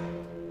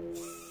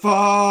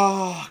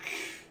 Fuck!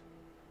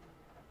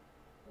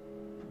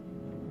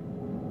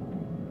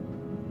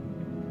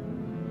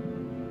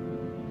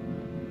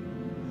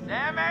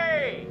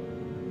 Sammy!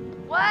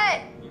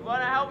 What? You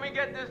wanna help me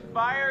get this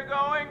fire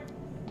going?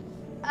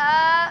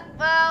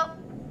 Well,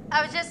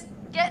 I was just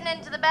getting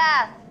into the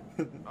bath.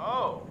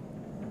 Oh.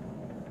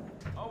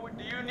 Oh,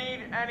 do you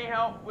need any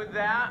help with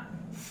that?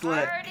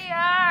 Slick. Already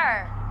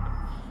are.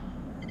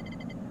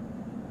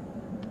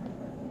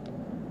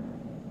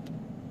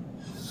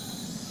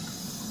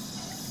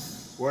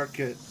 Work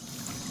it.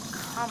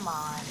 Come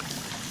on.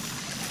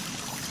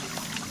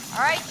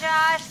 All right,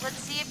 Josh, let's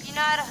see if you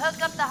know how to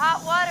hook up the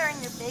hot water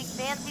in your big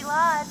fancy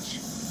lodge.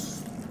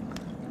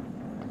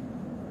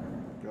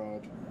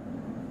 God.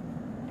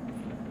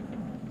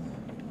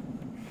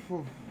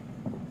 Whew.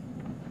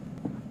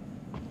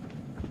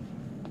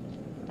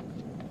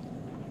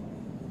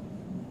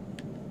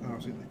 Oh, I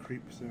was getting the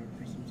creeps there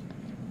for some second.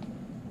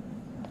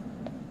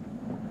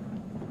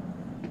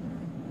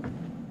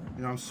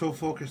 You know, I'm so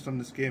focused on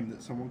this game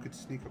that someone could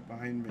sneak up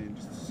behind me and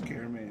just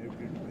scare me. It would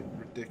be like,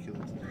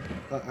 ridiculous.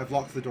 I've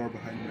locked the door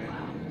behind me.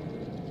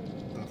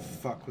 The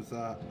fuck was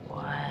that?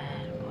 What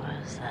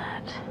was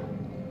that?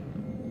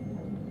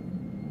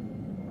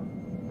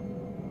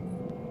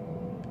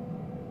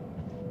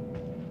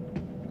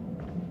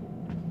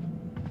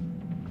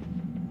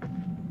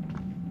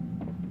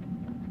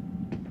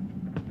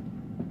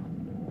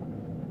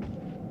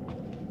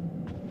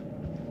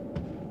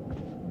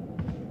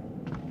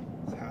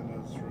 It's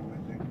Hannah's room, I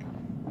think.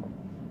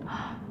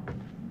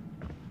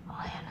 All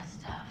Hannah's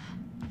stuff.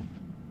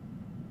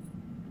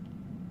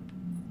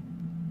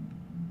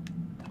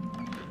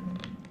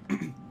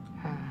 That's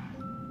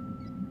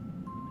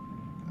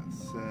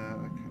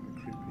kind of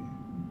creepy.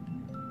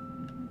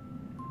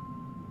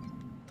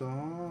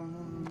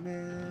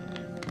 Donnez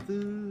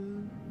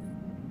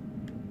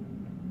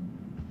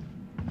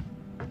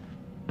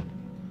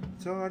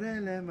Sore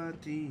la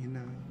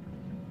mattina.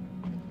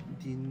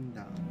 Din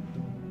da.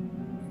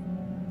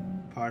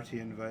 Party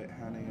invite,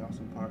 Hanny,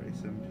 awesome party,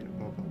 70,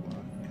 blah blah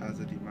blah.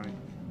 Casa di Mike.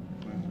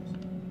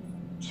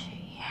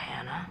 Gee,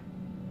 Hannah.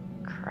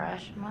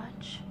 Crush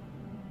much?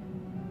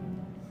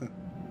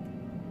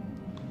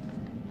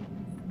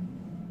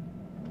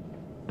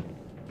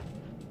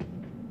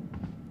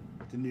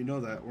 Didn't you know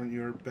that? Weren't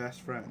you her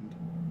best friend?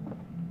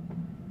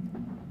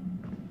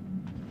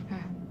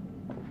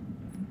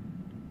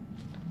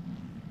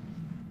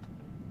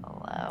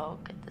 Hello,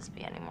 could this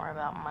be any more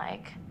about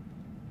Mike?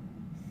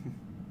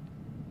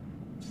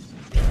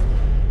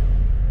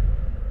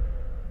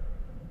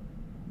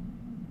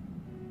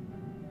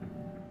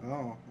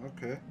 Oh,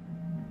 okay.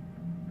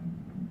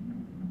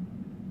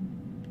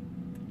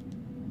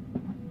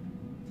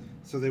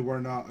 So they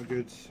were not a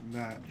good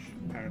match,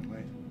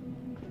 apparently.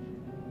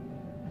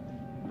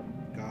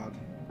 God.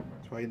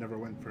 That's why he never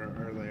went for it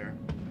earlier.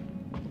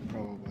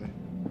 Probably.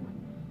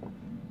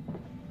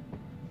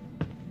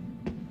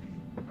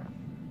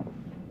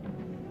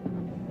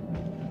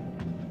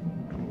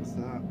 What was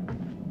that?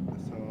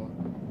 I saw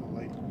a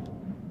light.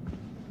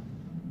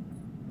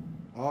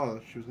 Oh,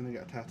 she was gonna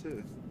get a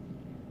tattoo.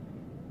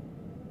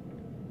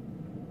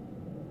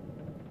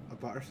 A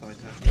butterfly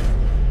tattoo.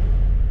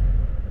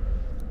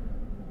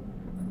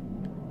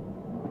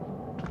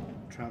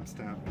 Tramp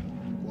stamp.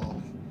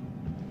 Lol.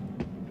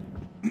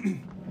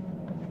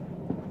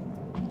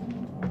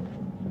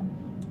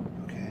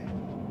 Okay.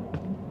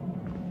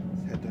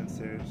 Let's head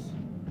downstairs.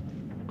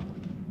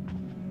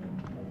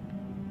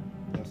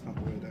 That's not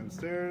the way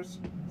downstairs.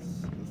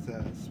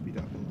 Let's speed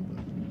up a little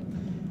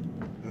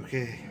bit.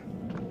 Okay.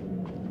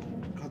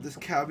 God, this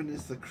cabin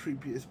is the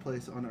creepiest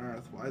place on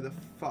earth. Why the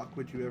fuck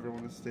would you ever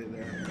want to stay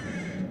there?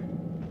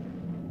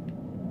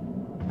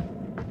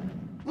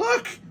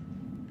 Look!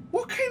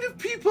 What kind of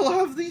people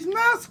have these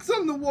masks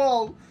on the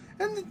wall?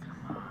 And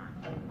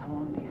How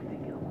long do you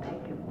think it'll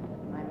take him?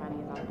 My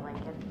money's on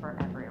blankets for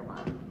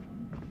everyone.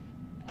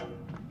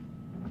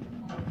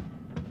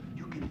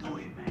 You can do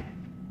it, man.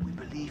 We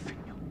believe in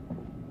you.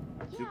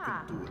 You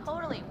Yeah, can do it.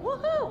 totally.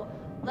 Woohoo!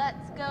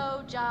 Let's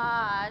go,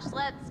 Josh.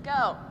 Let's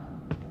go.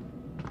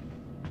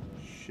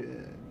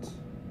 Shit.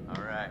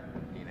 All right,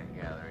 peanut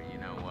gallery, you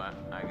know what?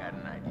 I got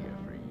an idea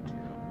for you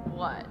two.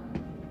 What?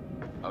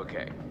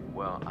 Okay,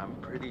 well, I'm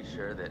pretty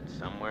sure that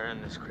somewhere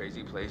in this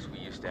crazy place we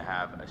used to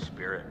have a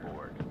spirit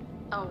board.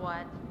 A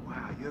what?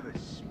 Wow, you have a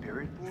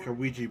spirit Like a board?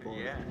 Ouija board.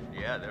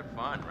 Yeah, they're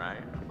fun,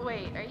 right?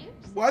 Wait, are you?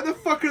 Why the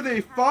fuck are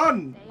they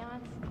fun?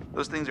 Seance?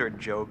 Those things are a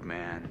joke,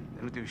 man.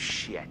 They don't do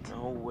shit.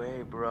 No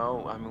way,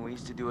 bro. I mean, we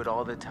used to do it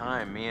all the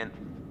time. Me and...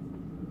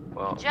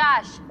 Well,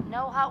 Josh,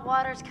 no hot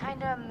water's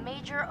kinda a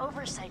major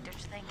oversight, don't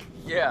you think?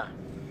 yeah.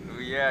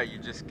 Yeah, you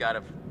just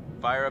gotta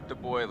fire up the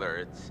boiler.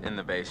 It's in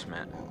the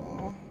basement.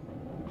 Oh, All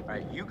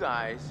right, you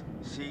guys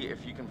see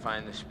if you can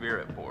find the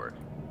spirit board.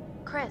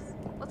 Chris,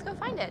 let's go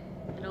find it.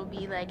 It'll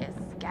be like a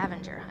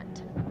scavenger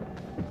hunt.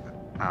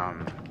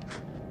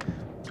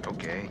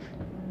 Okay.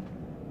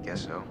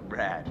 Guess so.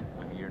 Brad,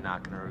 you're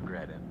not gonna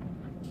regret it.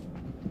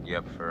 You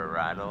up for a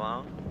ride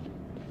along?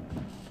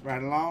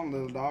 right along,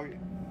 little doggy.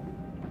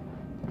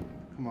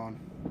 Come on.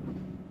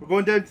 We're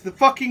going down to the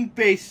fucking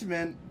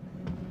basement.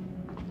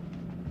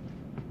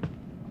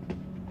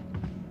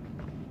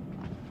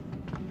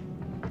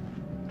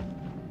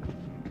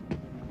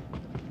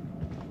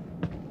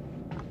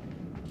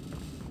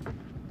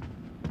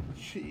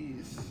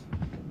 Jeez.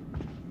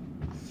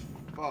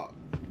 Fuck.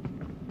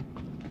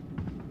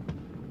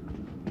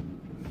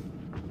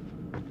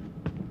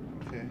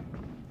 Okay.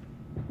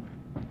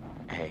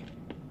 Hey,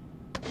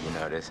 you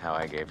notice how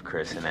I gave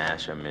Chris and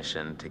Ash a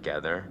mission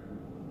together?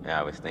 Yeah,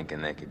 I was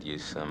thinking they could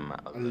use some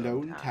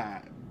Alone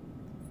time.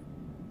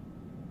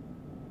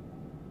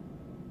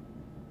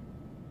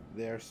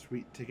 They're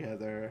sweet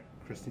together.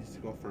 Chris needs to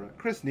go for it.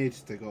 Chris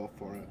needs to go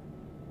for it.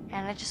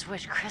 And I just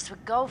wish Chris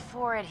would go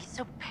for it. He's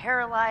so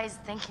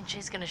paralyzed thinking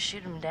she's gonna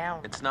shoot him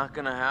down. It's not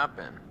gonna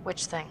happen.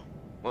 Which thing?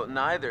 Well,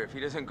 neither. If he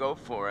doesn't go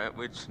for it,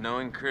 which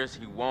knowing Chris,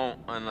 he won't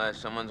unless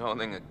someone's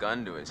holding a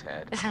gun to his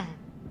head.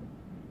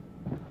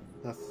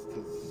 That's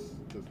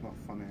not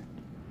funny.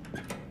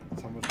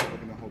 Someone's probably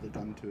gonna hold a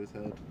gun to his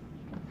head.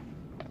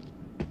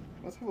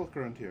 Let's have a look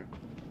around here.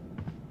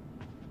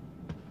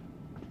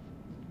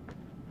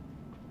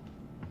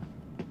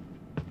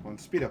 Come on,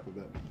 speed up a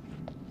bit.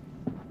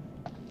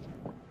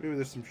 Maybe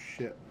there's some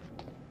shit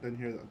in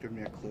here that'll give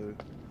me a clue.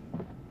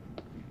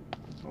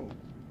 Oh.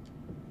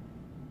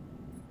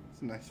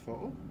 It's a nice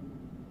photo.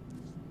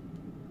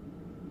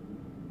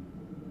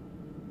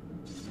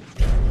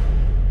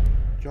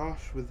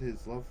 Josh with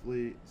his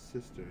lovely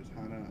sisters,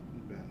 Hannah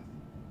and Beth.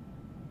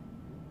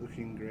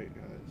 Looking great,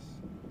 guys.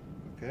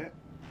 Okay.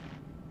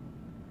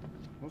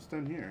 What's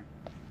down here?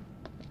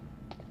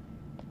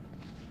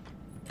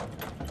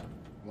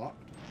 Locked.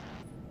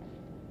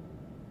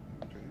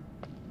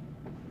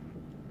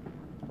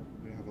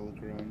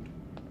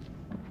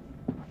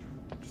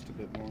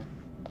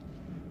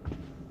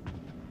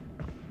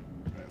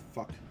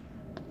 Fuck.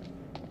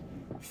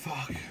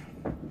 Fuck.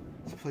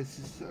 This place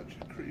is such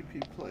a creepy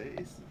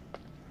place.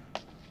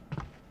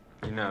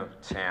 You know,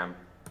 Sam,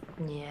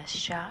 Yes,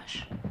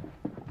 Josh.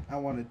 I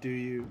want to do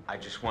you. I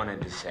just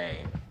wanted to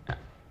say,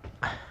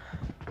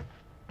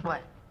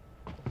 What?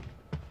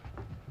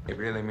 it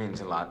really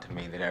means a lot to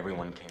me that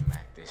everyone came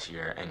back this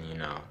year, and you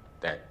know,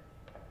 that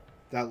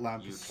That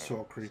lamp you is came,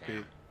 so creepy.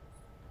 Sam.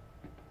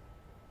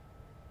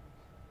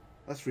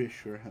 Let's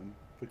reassure him,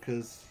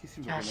 because he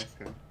seems like a Josh, nice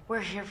guy. we're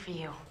here for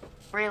you.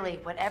 Really,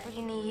 whatever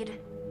you need,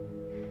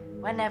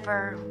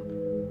 whenever,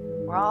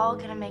 we're all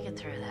gonna make it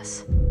through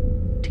this.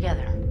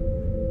 Together.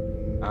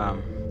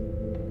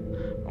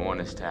 I want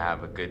us to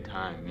have a good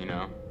time, you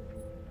know?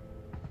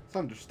 It's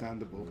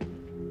understandable.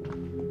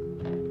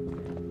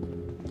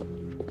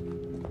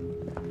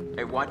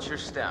 Hey, watch your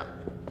step.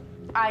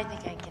 I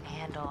think I can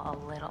handle a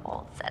little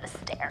old set of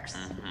stairs.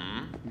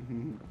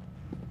 Mm-hmm.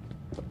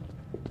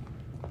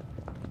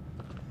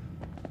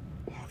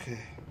 Okay.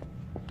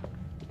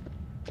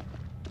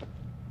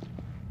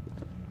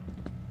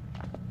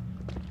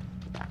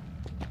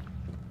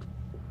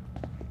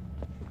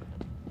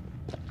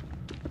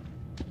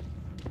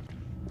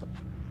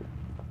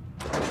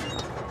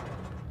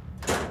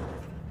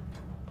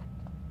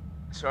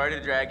 Sorry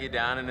to drag you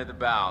down into the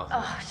bowels.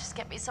 Oh, just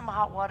get me some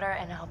hot water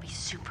and I'll be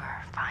super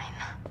fine.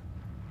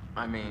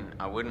 I mean,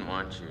 I wouldn't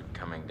want you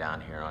coming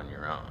down here on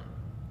your own,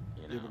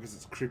 you know? Yeah, because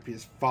it's creepy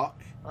as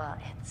fuck. Well,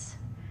 it's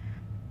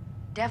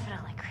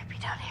definitely creepy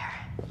down here.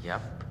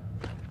 Yep.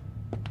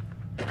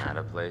 Not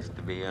a place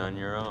to be on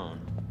your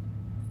own.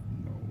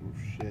 No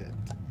shit.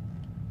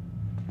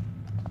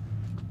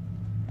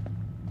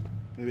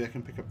 Maybe I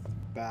can pick up the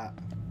bat.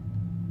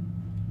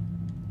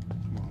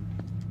 Come on.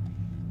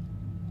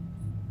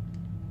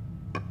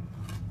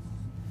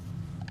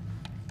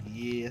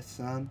 Yeah,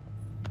 son.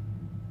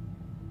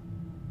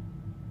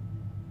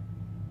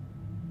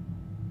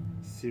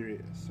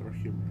 Serious or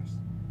humorous?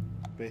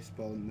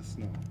 Baseball in the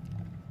snow.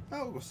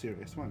 I'll go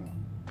serious, why not?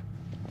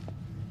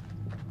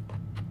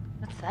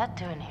 What's that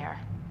doing here?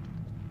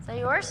 Is that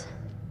yours?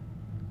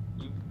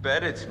 You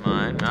bet it's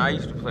mine. I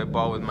used to play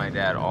ball with my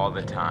dad all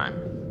the time.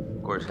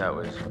 Of course, that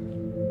was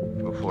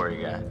before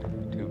he got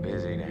too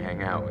busy to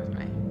hang out with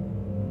me.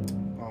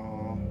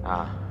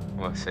 Aww.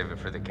 We'll save it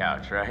for the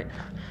couch, right?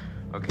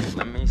 Okay,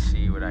 let me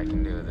see what I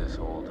can do with this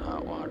old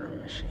hot water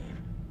machine.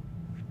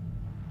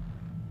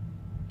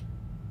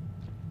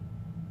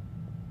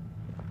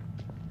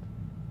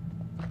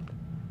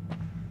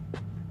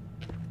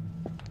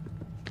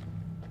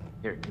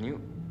 Here, can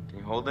you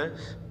hold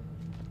this?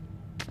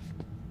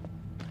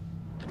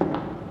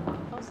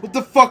 What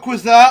the fuck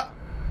was that?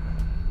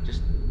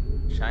 Just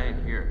shine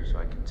it here so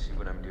I can see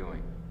what I'm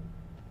doing.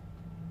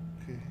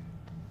 Okay.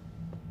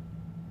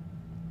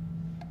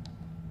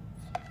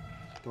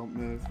 Don't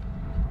move.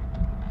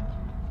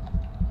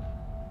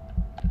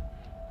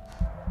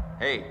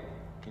 Hey,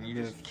 can you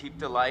just keep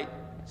the light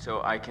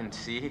so I can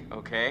see,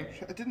 okay?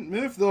 I didn't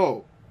move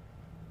though.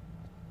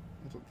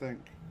 I don't think.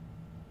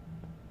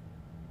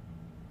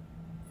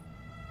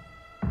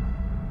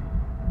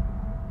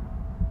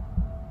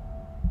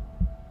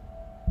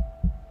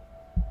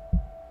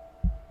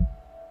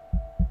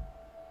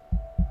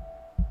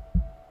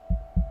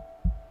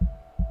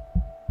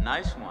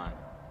 Nice one.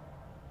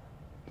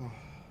 Oh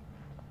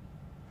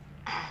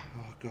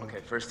god.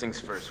 Okay, first things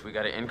first. We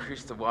gotta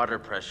increase the water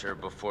pressure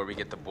before we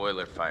get the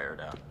boiler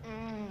fired up.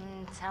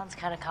 Sounds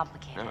kind of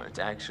complicated. No, it's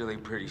actually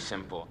pretty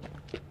simple.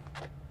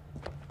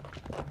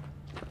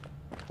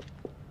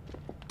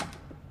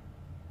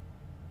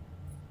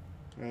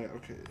 Right,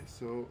 okay,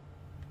 so...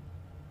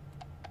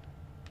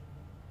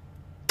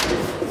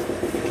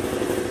 Okay.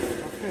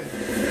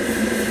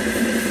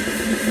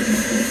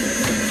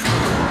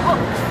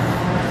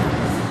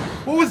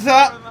 What was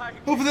that?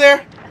 Over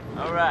there?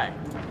 All right.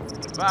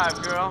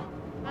 5, girl.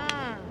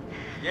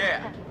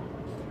 Yeah.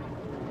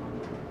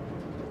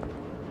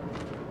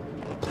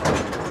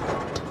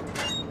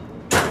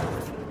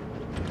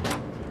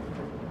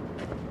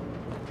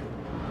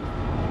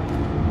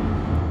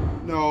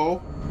 No.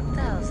 What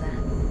the hell is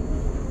that?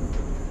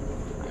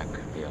 That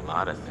could be a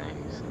lot of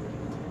things.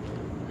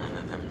 None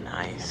of them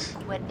nice.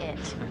 Quit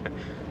it.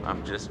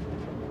 I'm just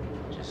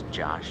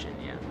joshing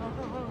you.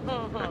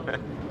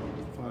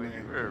 Funny.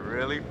 You were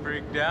really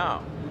freaked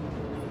out.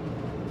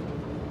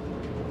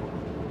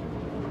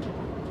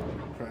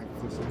 Prank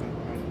this one.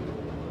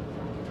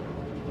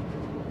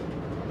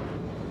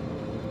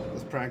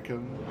 Let's prank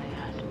him. Oh my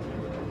god.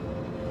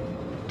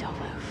 Don't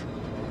move.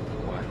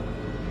 What?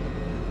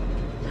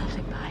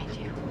 Something behind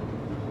you.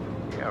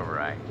 Yeah,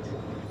 right.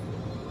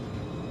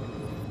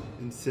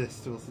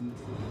 Insist, Wilson.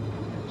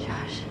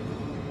 Josh.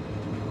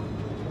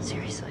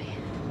 Seriously.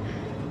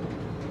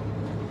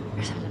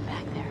 There's something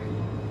back there.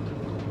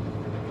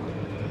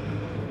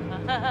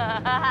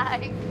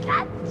 I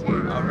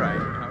gotcha!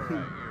 Alright,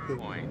 your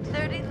point.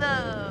 30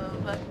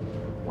 love.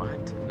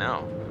 What?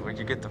 No. Where'd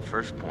you get the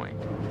first point?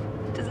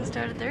 Doesn't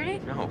start at 30?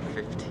 No,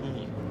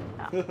 15.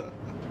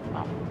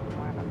 Oh,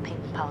 more of a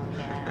ping pong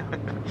gal.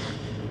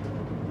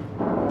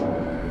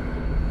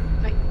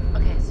 Wait,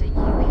 okay, so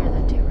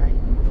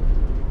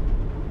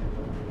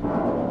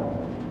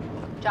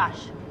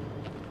Josh,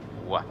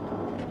 What?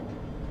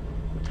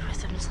 the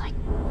rhythm's like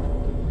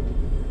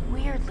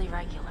weirdly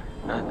regular.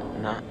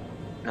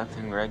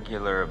 Nothing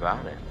regular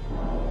about it.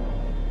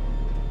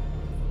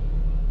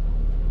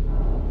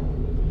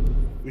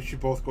 We should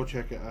both go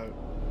check it out.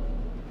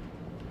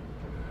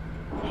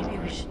 Maybe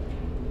we should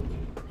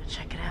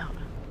check it out.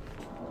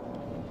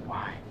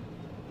 Why?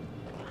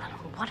 I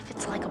don't know, what if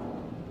it's like a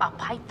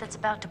pipe that's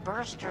about to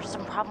burst or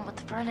some problem with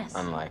the furnace?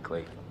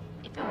 Unlikely.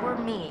 If it were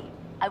me,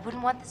 I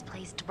wouldn't want this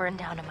place to burn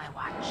down on my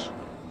watch.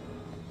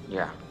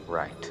 Yeah,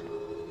 right.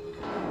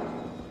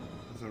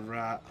 There's a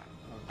rat.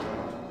 Oh,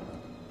 God.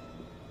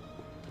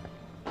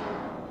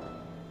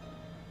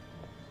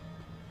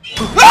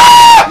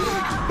 Ah!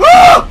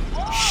 Ah!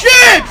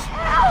 Shit!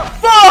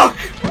 Fuck!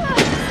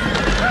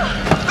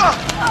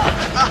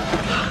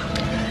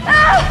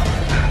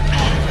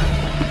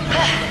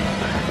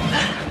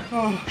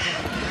 Oh.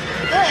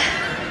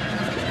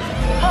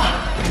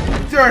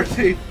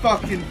 Dirty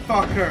fucking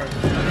fucker!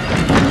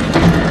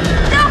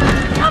 No!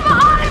 Come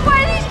on! Why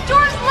are these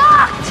doors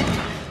locked?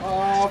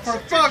 Oh, for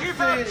fuck's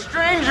sake!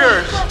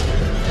 Strangers!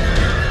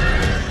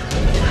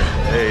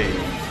 Hey.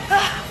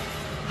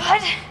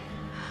 What?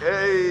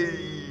 Hey.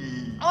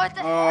 What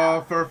the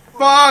Oh, for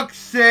fuck's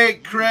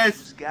sake,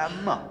 Chris! Got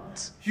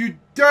mutts. You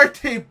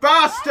dirty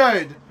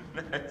bastard!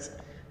 Nice.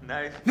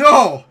 Nice.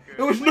 No!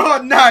 It was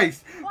not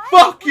nice!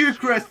 Fuck you,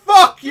 Chris!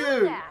 Fuck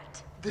you!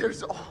 that?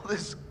 There's all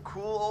this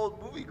cool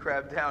old movie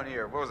crap down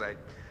here. What was I?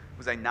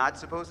 Was I not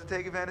supposed to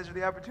take advantage of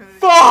the opportunity?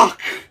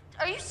 Fuck!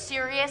 Are you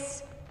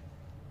serious?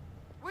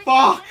 Were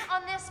Fuck! you in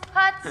on this,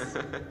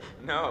 Putz?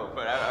 No,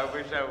 but I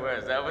wish I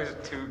was. That was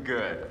too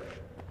good.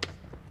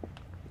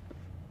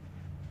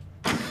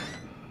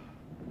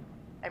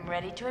 I'm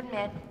ready to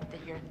admit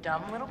that your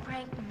dumb little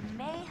prank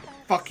may have...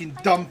 Fucking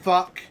dumb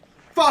fuck!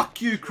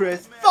 Fuck you,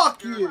 Chris!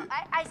 Fuck you!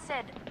 I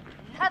said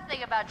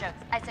nothing about jokes.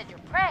 I said your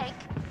prank,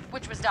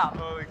 which was dumb.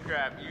 Holy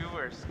crap, you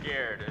were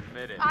scared,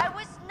 admit it. I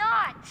was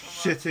not!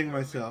 Shitting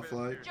myself,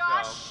 like.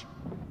 Josh!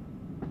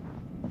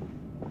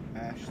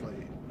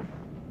 Ashley.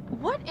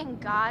 What in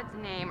God's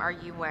name are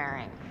you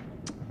wearing?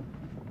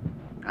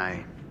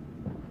 I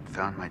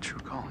found my true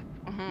calling.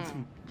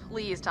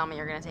 Please tell me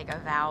you're gonna take a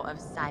vow of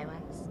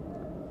silence.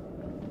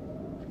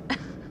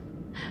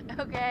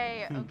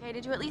 Okay,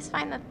 did you at least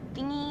find the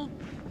thingy?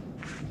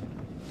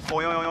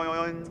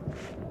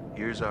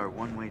 Here's our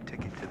one-way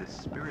ticket to the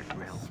spirit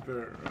realm.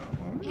 Spirit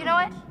realm. You know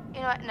what?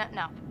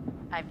 No.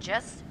 I've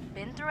just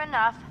been through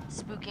enough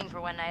spooking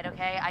for one night,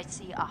 okay? I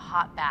see a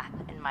hot bath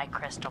in my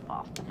crystal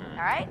ball.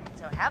 All right?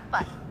 So have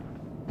fun.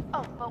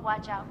 Oh, but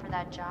watch out for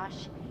that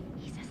Josh.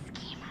 He's a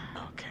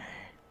schemer. Okay.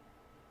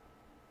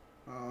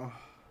 Oh.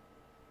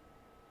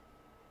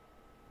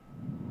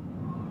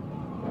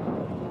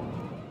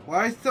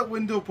 Why is that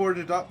window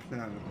boarded up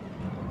now?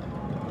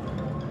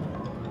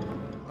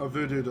 A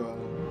voodoo doll.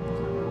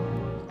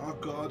 Oh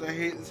god, I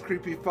hate this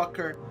creepy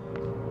fucker.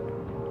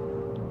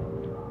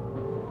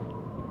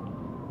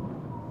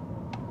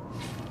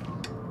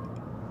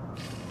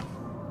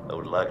 I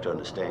would like to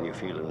understand your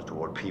feelings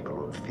toward people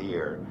who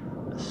fear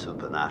the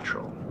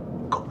supernatural,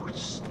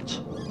 ghosts,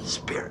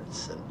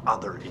 spirits, and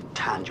other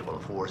intangible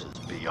forces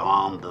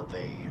beyond the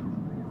veil.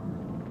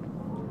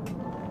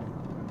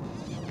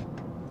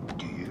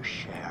 Do you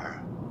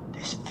share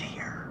this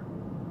fear?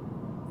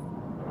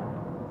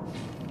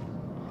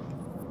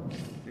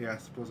 Yeah, I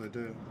suppose I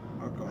do.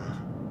 Oh god.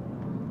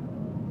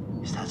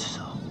 Is that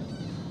so?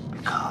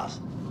 Because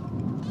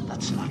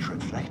that's not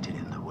reflected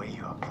in the way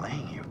you are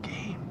playing your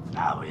game.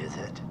 How is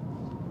it?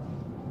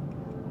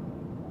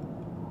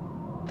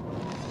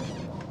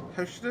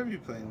 How should I be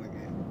playing the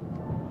game?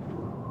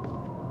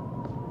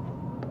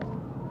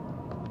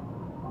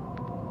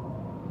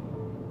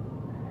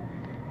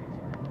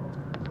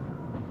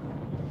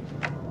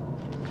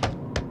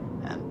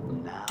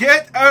 And now,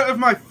 Get out of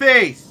my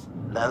face!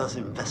 let us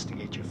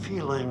investigate your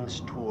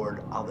feelings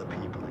toward other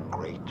people in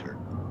greater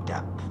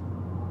depth.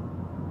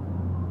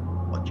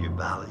 What you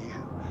value,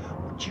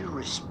 what you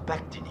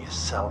respect in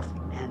yourself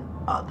and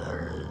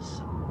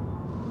others.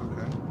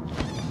 Okay.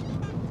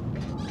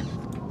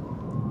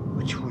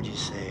 Which would you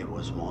say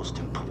was most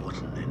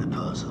important in a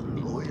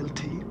person,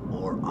 loyalty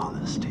or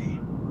honesty?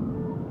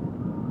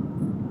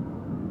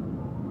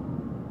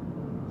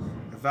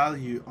 I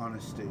value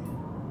honesty.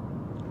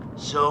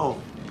 So,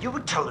 you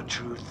would tell the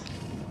truth,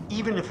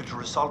 even if it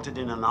resulted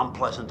in an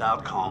unpleasant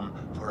outcome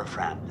for a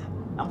friend.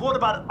 And what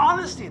about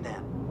honesty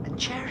then? And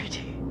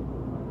charity?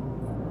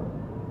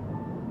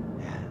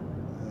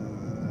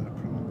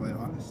 Probably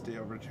honesty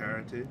over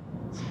charity.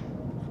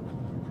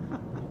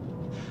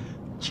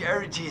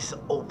 Charity's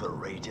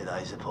overrated,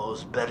 I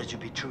suppose. Better to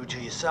be true to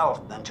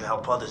yourself than to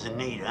help others in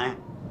need, eh?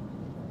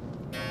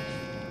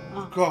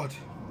 Oh god.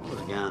 Well,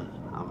 again,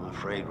 I'm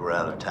afraid we're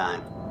out of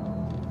time.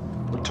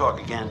 We'll talk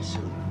again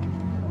soon.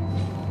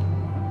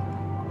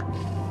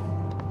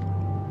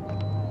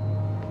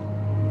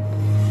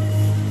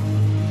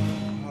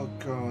 Oh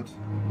god.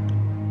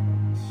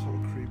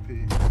 So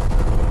creepy.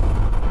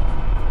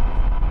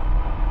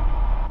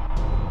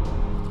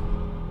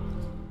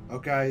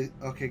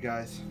 Okay,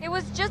 guys. It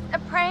was just a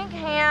prank,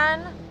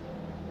 Han.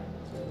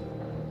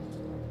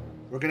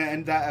 We're gonna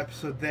end that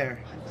episode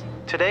there.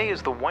 Today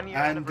is the 1 year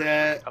And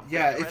anniversary of the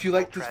yeah, if you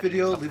like this dreadful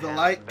video, tragedies leave of a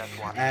like, Beth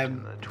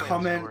Washington, the twins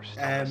comment, who are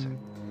still missing.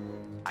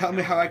 tell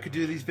me how I could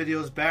do these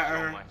videos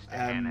better,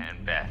 Hannah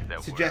and Beth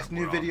that suggest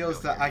new we're all videos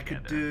still that I here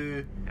could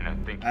together. do, And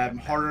I'm thinking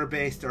horror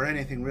based or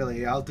anything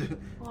really. I'll do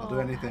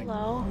anything.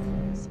 Hello.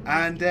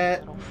 And A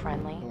little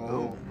friendly.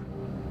 oh.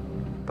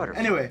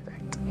 Butterfly. Anyway,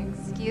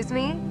 Excuse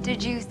me?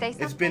 Did you say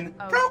something? it's been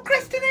Oh.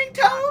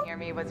 Procrastinato. Hear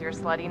me was your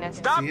sluttiness.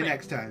 See you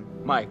next time.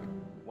 Mike,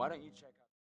 why don't you check...